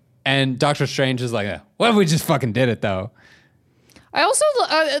 And Doctor Strange is like, what if we just fucking did it, though? I also,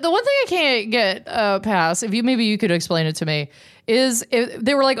 the one thing I can't get past, maybe you could explain it to me, is if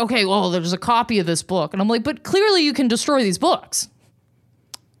they were like, okay, well, there's a copy of this book. And I'm like, but clearly you can destroy these books.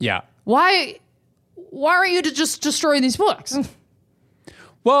 Yeah. Why aren't you to just destroy these books?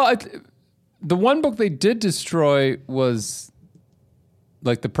 Well, the one book they did destroy was,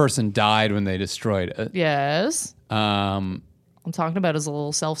 like, the person died when they destroyed it. Yes. I'm talking about as a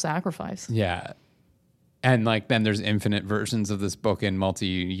little self-sacrifice. Yeah. And, like, then there's infinite versions of this book in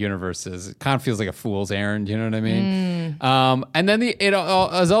multi-universes. It kind of feels like a fool's errand, you know what I mean? And then it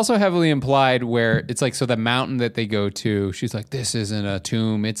is also heavily implied where it's like, so the mountain that they go to, she's like, this isn't a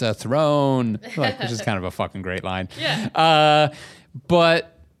tomb, it's a throne. Like, which is kind of a fucking great line. Yeah.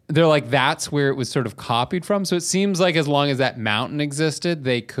 But they're like, that's where it was sort of copied from. So it seems like as long as that mountain existed,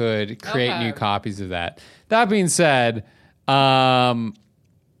 they could create new copies of that. That being said, that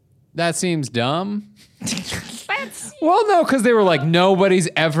seems dumb. Well, no, because they were like, nobody's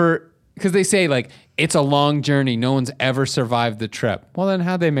ever, because they say like, it's a long journey. No one's ever survived the trip. Well, then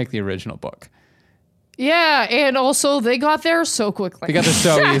how'd they make the original book? Yeah, and also they got there so quickly. They got there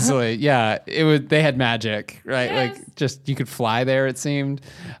so easily. Yeah, they had magic, right? Yes. Like, just you could fly there. It seemed.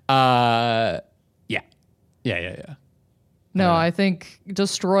 Yeah. No, I think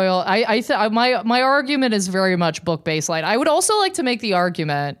destroy all. My argument is very much book baseline. I would also like to make the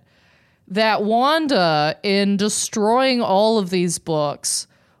argument that Wanda, in destroying all of these books,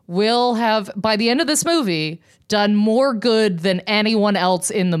 will have, by the end of this movie, done more good than anyone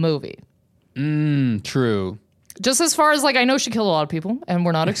else in the movie. True. Just as far as, like, I know she killed a lot of people, and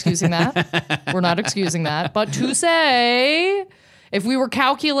we're not excusing that. But to say, If we were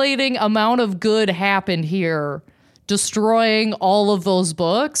calculating amount of good happened here, destroying all of those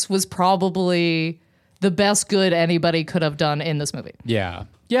books was probably the best good anybody could have done in this movie. Yeah.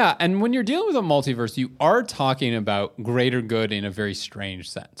 Yeah, and when you're dealing with a multiverse, you are talking about greater good in a very strange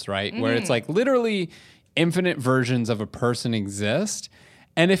sense, right? Where it's like literally infinite versions of a person exist.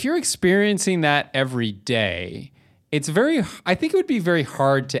 And if you're experiencing that every day, I think it would be very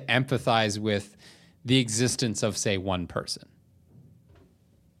hard to empathize with the existence of, say, one person.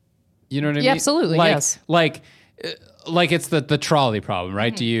 You know what I mean? Yeah, absolutely, yes. Like it's the trolley problem,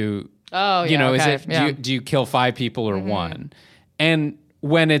 right? Do you... Oh, yeah, you know, okay. is it do you kill 5 people or 1? And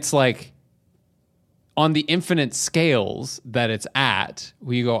when it's like on the infinite scales that it's at,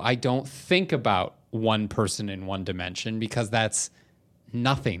 we go, I don't think about one person in one dimension because that's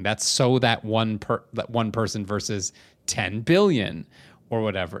nothing. That's so that one person versus 10 billion or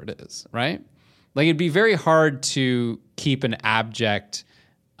whatever it is, right? Like it'd be very hard to keep an abject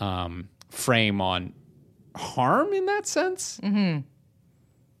frame on harm in that sense.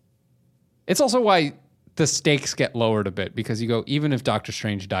 It's also why the stakes get lowered a bit because you go, even if Doctor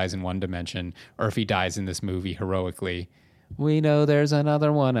Strange dies in one dimension or if he dies in this movie heroically, we know there's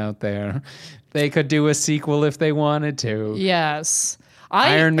another one out there. They could do a sequel if they wanted to. Yes.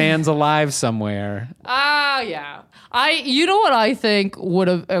 Iron Man's alive somewhere. Yeah. You know what I think would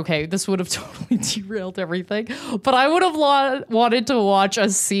have, okay, this would have totally derailed everything, but I would have wanted to watch a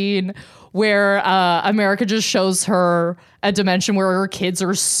scene where America just shows her a dimension where her kids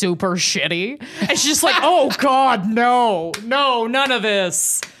are super shitty. And she's just like, oh God, no, none of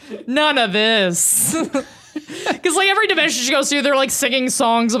this. Because like every dimension she goes through, they're like singing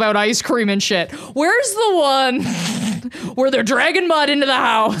songs about ice cream and shit. Where's the one where they're dragging mud into the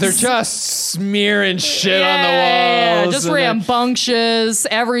house? They're just smearing shit on the walls. Just rambunctious.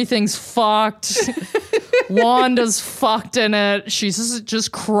 Everything's fucked. Wanda's fucked in it. She's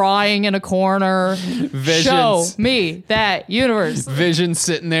just crying in a corner. Show me that universe. Vision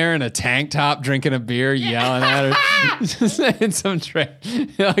sitting there in a tank top drinking a beer, yelling at her. Just saying some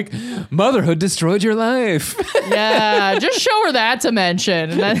like, motherhood destroyed your life. Yeah, just show her that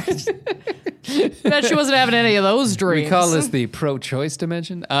dimension. And then bet she wasn't having any of those dreams. We call this the pro-choice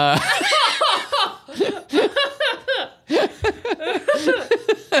dimension.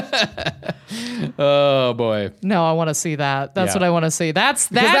 Oh boy! No, I want to see that. That's what I want to see. That's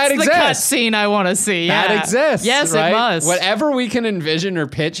that the cut scene I want to see. Yeah. That exists. Yes, right? it must. Whatever we can envision or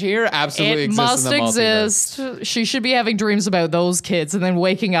pitch here, absolutely exists in the multiverse. It must exist. She should be having dreams about those kids, and then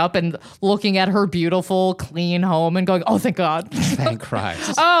waking up and looking at her beautiful, clean home, and going, "Oh, thank God! Thank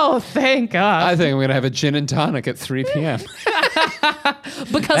Christ! Oh, thank God!" I think I'm gonna have a gin and tonic at 3 p.m.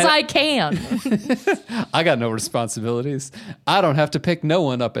 because I can. I got no responsibilities. I don't have to pick no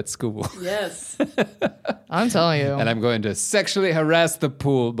one up at school. Yes. I'm telling you. And I'm going to sexually harass the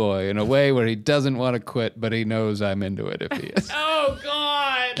pool boy in a way where he doesn't want to quit, but he knows I'm into it if he is. Oh,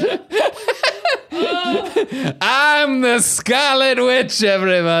 God. I'm the Scarlet Witch,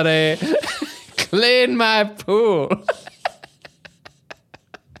 everybody. Clean my pool.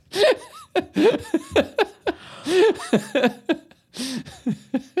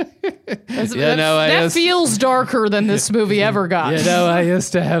 That feels darker than this movie ever got. You know, I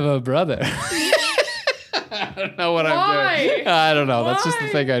used to have a brother. I don't know what I'm doing. I don't know. Why? That's just the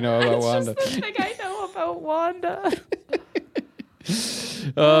thing I know about Wanda. That's just the thing I know about Wanda.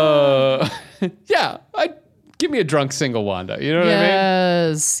 Yeah. Give me a drunk single Wanda. You know what I mean?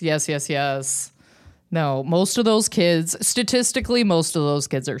 Yes. No, most of those kids, statistically, most of those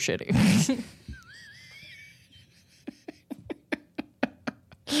kids are shitty.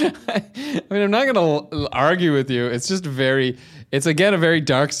 I mean, I'm not going to argue with you. It's just it's again a very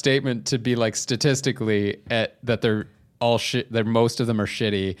dark statement to be like statistically that they're all shit. That most of them are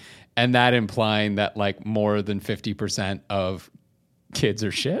shitty, and that implying that like more than 50% of kids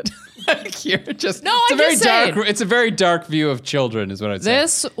are shit. Like you're just it's a very dark view of children, is what I'd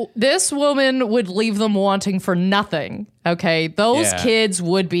say. This woman would leave them wanting for nothing. Okay, those kids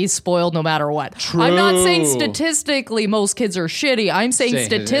would be spoiled no matter what. True. I'm not saying statistically most kids are shitty. I'm saying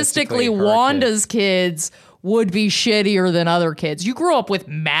statistically Wanda's kids would be shittier than other kids. You grew up with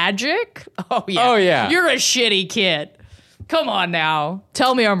magic? Oh yeah. You're a shitty kid. Come on now.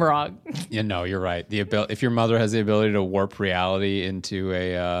 Tell me I'm wrong. Yeah, no, you're right. If your mother has the ability to warp reality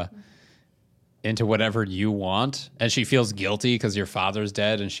into into whatever you want, and she feels guilty because your father's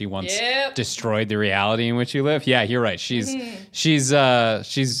dead and she once destroyed the reality in which you live. Yeah, you're right. She's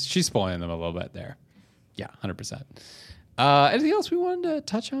spoiling them a little bit there. Yeah, 100%. Anything else we wanted to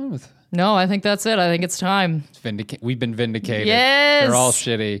touch on with? No, I think that's it. I think it's time. We've been vindicated. Yes. They're all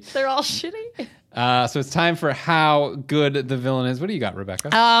shitty. They're all shitty. So it's time for how good the villain is. What do you got, Rebecca?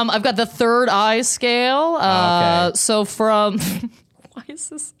 I've got the third eye scale. Okay. So from why is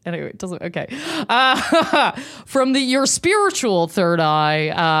this anyway? It doesn't. Okay. From your spiritual third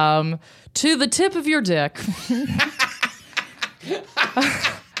eye to the tip of your dick.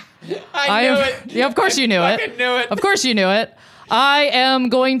 I knew it. Yeah, of course you knew it. Knew it. Of course you knew it. I am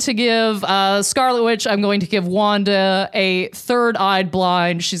going to give Scarlet Witch. I'm going to give Wanda a third-eyed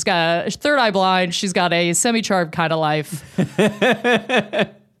blind. She's got a third eye blind. She's got a semi-charmed kind of life.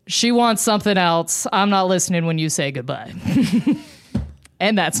 She wants something else. I'm not listening when you say goodbye.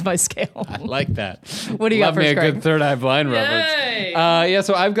 And that's my scale. I like that. What do you Love got for me a Greg? good third eye blind Yay! reference.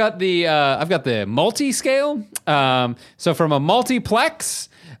 So I've got the multi scale. So from a multiplex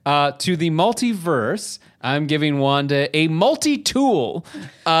to the multiverse, I'm giving Wanda a multi-tool.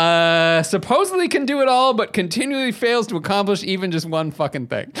 Supposedly can do it all, but continually fails to accomplish even just one fucking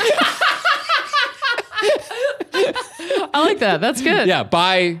thing. I like that. That's good. Yeah,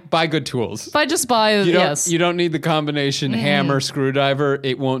 buy good tools. If I just buy, You don't need the combination hammer screwdriver.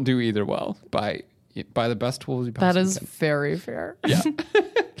 It won't do either well. Buy the best tools you possibly That is can. very fair. Yeah.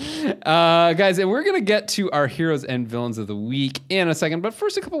 Guys, and we're going to get to our heroes and villains of the week in a second. But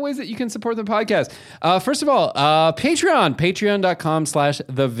first, a couple ways that you can support the podcast. First of all, Patreon.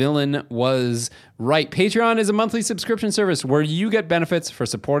 Patreon.com/thevillainwasright. Patreon is a monthly subscription service where you get benefits for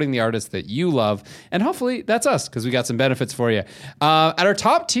supporting the artists that you love. And hopefully that's us, because we got some benefits for you. At our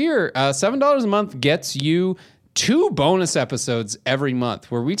top tier, $7 a month gets you 2 bonus episodes every month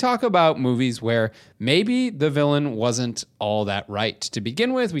where we talk about movies where maybe the villain wasn't all that right to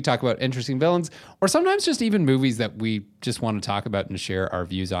begin with. We talk about interesting villains, or sometimes just even movies that we just want to talk about and share our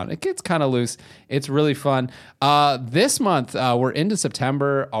views on. It gets kind of loose. It's really fun. This month, we're into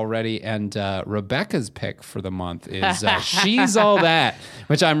September already, and Rebecca's pick for the month is She's All That,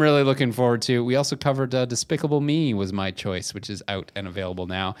 which I'm really looking forward to. We also covered Despicable Me was my choice, which is out and available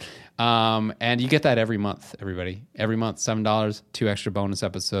now. And you get that every month, everybody. Every month, $7, 2 extra bonus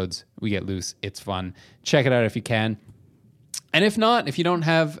episodes. We get loose. It's fun. Check it out if you can. And if not, if you don't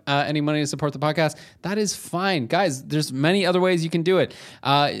have any money to support the podcast, that is fine. Guys, there's many other ways you can do it.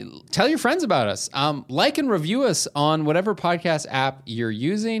 Tell your friends about us. Like and review us on whatever podcast app you're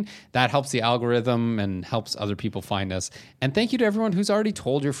using. That helps the algorithm and helps other people find us. And thank you to everyone who's already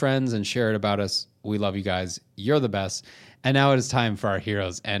told your friends and shared about us. We love you guys. You're the best. And now it is time for our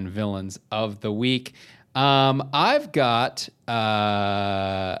heroes and villains of the week. I've got...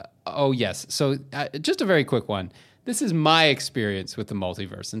 So just a very quick one. This is my experience with the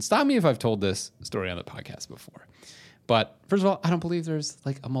multiverse. And stop me if I've told this story on the podcast before. But first of all, I don't believe there's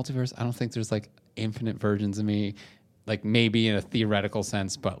like a multiverse. I don't think there's like infinite versions of me. Like maybe in a theoretical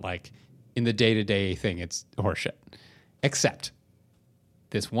sense, but like in the day-to-day thing, it's horseshit. Except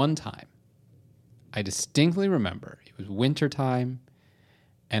this one time, I distinctly remember it was wintertime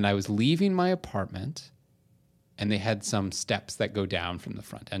and I was leaving my apartment and they had some steps that go down from the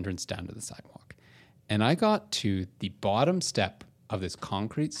front entrance down to the sidewalk. And I got to the bottom step of this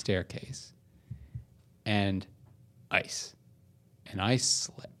concrete staircase and ice. And I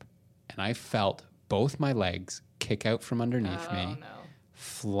slip. And I felt both my legs kick out from underneath me,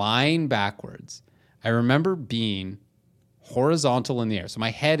 flying backwards. I remember being horizontal in the air. So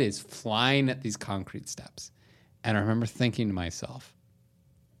my head is flying at these concrete steps. And I remember thinking to myself,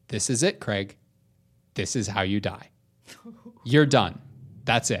 this is it, Craig. This is how you die. You're done.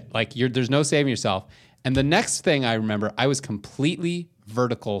 That's it. Like there's no saving yourself. And the next thing I remember, I was completely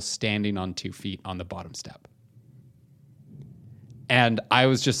vertical, standing on 2 feet on the bottom step. And I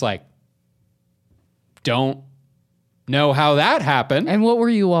was just like, don't know how that happened. And what were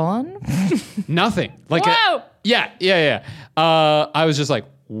you on? Nothing. Like, Whoa! Yeah. I was just like,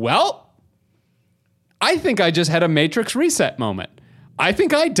 well, I think I just had a Matrix reset moment. I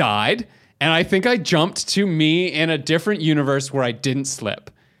think I died. And I think I jumped to me in a different universe where I didn't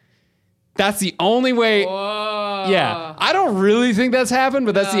slip. That's the only way. Whoa. Yeah. I don't really think that's happened,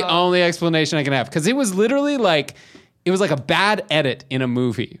 but that's the only explanation I can have. Because it was literally like, it was like a bad edit in a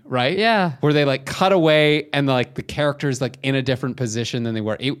movie, right? Yeah. Where they like cut away and like the character's like in a different position than they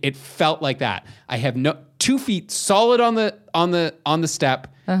were. It felt like that. I have 2 feet solid on the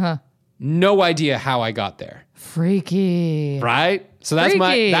step. No idea how I got there. Freaky. Right? So that's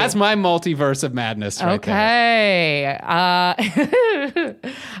my multiverse of madness right there.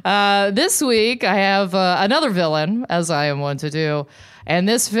 Okay. This week I have another villain, as I am one to do. And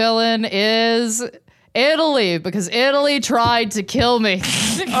this villain is Italy, because Italy tried to kill me.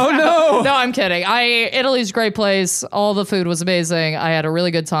 Oh, no. No, I'm kidding. Italy's a great place. All the food was amazing. I had a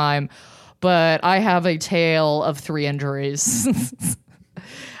really good time. But I have a tale of 3 injuries.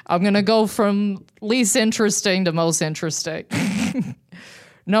 I'm going to go from least interesting to most interesting.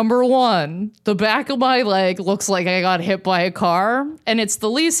 Number 1, the back of my leg looks like I got hit by a car, and it's the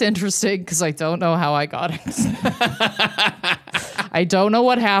least interesting because I don't know how I got it. I don't know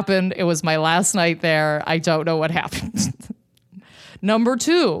what happened. It was my last night there. I don't know what happened. Number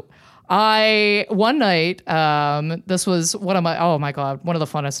 2, one night, this was one of the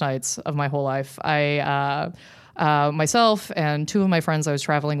funnest nights of my whole life. Myself and 2 of my friends I was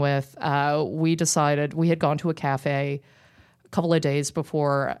traveling with, we decided we had gone to a cafe couple of days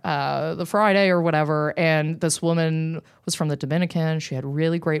before the Friday or whatever, and this woman was from the Dominican. She had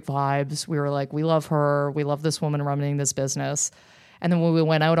really great vibes. We were like, we love her. We love this woman running this business. And then when we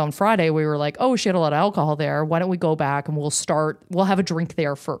went out on Friday, we were like, oh, she had a lot of alcohol there. Why don't we go back and we'll have a drink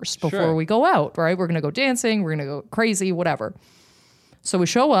there first before we go out, right? We're going to go dancing. We're going to go crazy, whatever. So we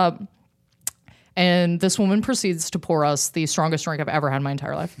show up. And this woman proceeds to pour us the strongest drink I've ever had in my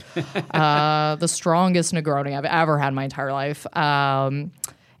entire life. The strongest Negroni I've ever had in my entire life. And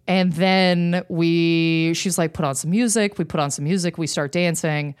then she's like, put on some music. We put on some music. We start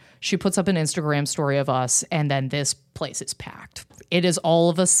dancing. She puts up an Instagram story of us. And then this place is packed. It is all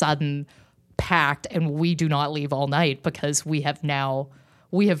of a sudden packed. And we do not leave all night because we have now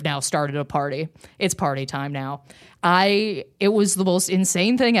started a party. It's party time now. It was the most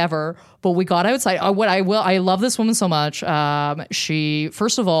insane thing ever, but we got outside. I love this woman so much. She,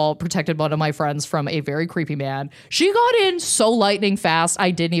 first of all, protected one of my friends from a very creepy man. She got in so lightning fast.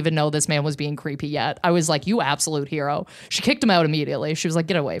 I didn't even know this man was being creepy yet. I was like, you absolute hero. She kicked him out immediately. She was like,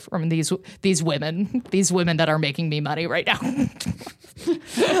 get away from these women that are making me money right now.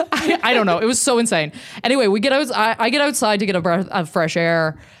 I don't know. It was so insane. Anyway, we get out. I get outside to get a breath of fresh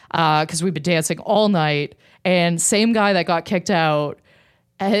air because we've been dancing all night. And same guy that got kicked out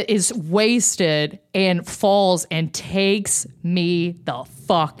is wasted and falls and takes me the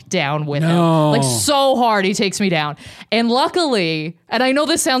fuck down with him. Like so hard he takes me down. And luckily, and I know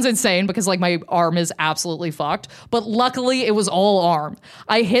this sounds insane because like my arm is absolutely fucked, but luckily it was all arm.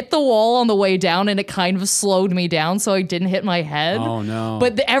 I hit the wall on the way down and it kind of slowed me down so I didn't hit my head. Oh no.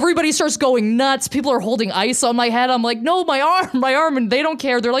 But everybody starts going nuts. People are holding ice on my head. I'm like, no, my arm. And they don't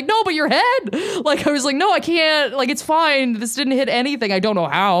care. They're like, no, but your head. Like I was like, no, I can't. Like it's fine. This didn't hit anything. I don't know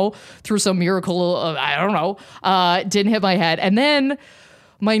how. Through some miracle, I don't know. Didn't hit my head. And then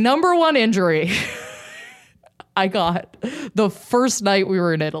my number 1 injury I got the first night we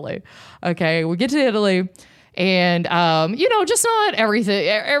were in Italy. Okay, we get to Italy and, just not everything.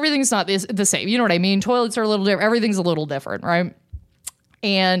 Everything's not the same. You know what I mean? Toilets are a little different. Everything's a little different, right?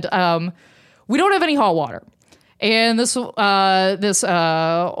 And we don't have any hot water. And this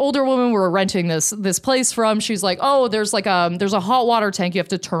older woman we're renting this place from, she's like, oh, there's a hot water tank you have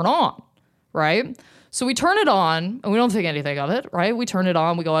to turn on, right? So we turn it on, and we don't think anything of it, right? We turn it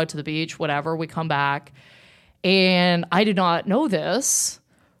on, we go out to the beach, whatever, we come back. And I did not know this,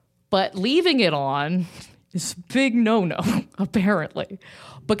 but leaving it on is a big no-no, apparently.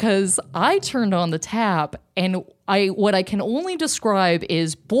 Because I turned on the tap, and what I can only describe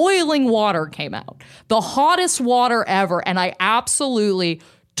is boiling water came out. The hottest water ever, and I absolutely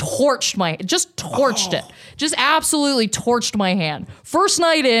torched it. Just absolutely torched my hand. First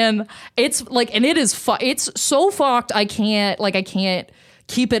night in, it's like, and it's so fucked I can't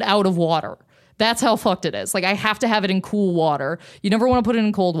keep it out of water. That's how fucked it is. Like I have to have it in cool water. You never want to put it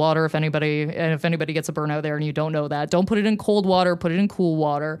in cold water if anybody gets a burnout there and you don't know that. Don't put it in cold water, put it in cool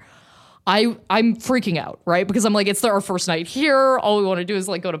water. I'm freaking out, right? Because I'm like, it's our first night here. All we want to do is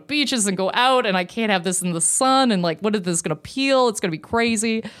like go to beaches and go out, and I can't have this in the sun. And like, what is this going to peel? It's going to be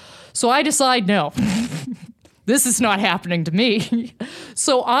crazy. So I decide, no, this is not happening to me.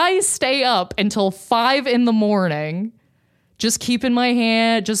 So I stay up until 5 a.m, just keeping my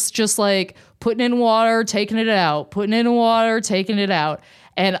hand, just like putting in water, taking it out, putting in water, taking it out.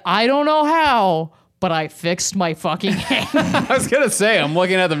 And I don't know how, but I fixed my fucking hand. I was going to say, I'm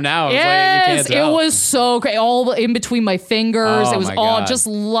looking at them now. Yes, it was so great. All in between my fingers. Oh, it was my all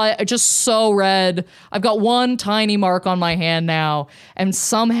God. just so red. I've got one tiny mark on my hand now. And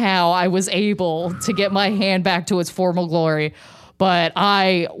somehow I was able to get my hand back to its former glory. But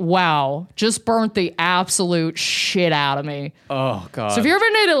just burnt the absolute shit out of me. Oh, God. So if you're ever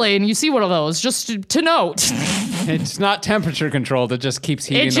in Italy and you see one of those, just to note. It's not temperature controlled. It just keeps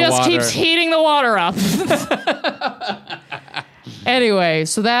heating the water. It just keeps heating the water up. Anyway,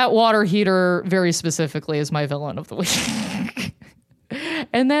 so that water heater very specifically is my villain of the week.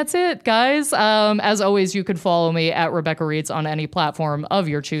 And that's it, guys. As always, you can follow me at Rebecca Reeds on any platform of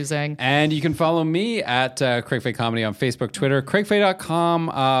your choosing. And you can follow me at Craig Fay Comedy on Facebook, Twitter,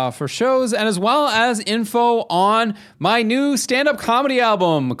 craigfay.com for shows, and as well as info on my new stand-up comedy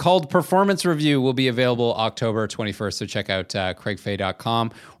album called Performance Review will be available October 21st. So check out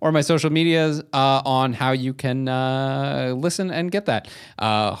craigfay.com or my social medias on how you can listen and get that.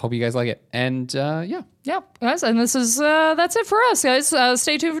 Hope you guys like it. And yeah. Yeah, guys, and this is that's it for us, guys.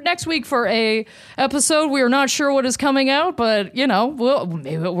 Stay tuned for next week for a episode. We are not sure what is coming out, but you know,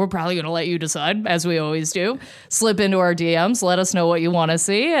 we're probably going to let you decide, as we always do. Slip into our DMs, let us know what you want to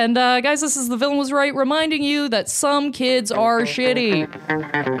see. And guys, this is The Villain Was Right, reminding you that some kids are shitty.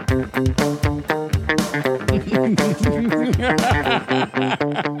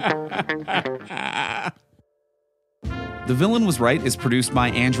 The Villain Was Right is produced by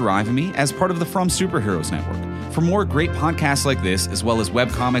Andrew Ivamy as part of the From Superheroes Network. For more great podcasts like this, as well as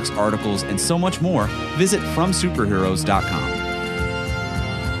webcomics, articles, and so much more, visit FromSuperheroes.com.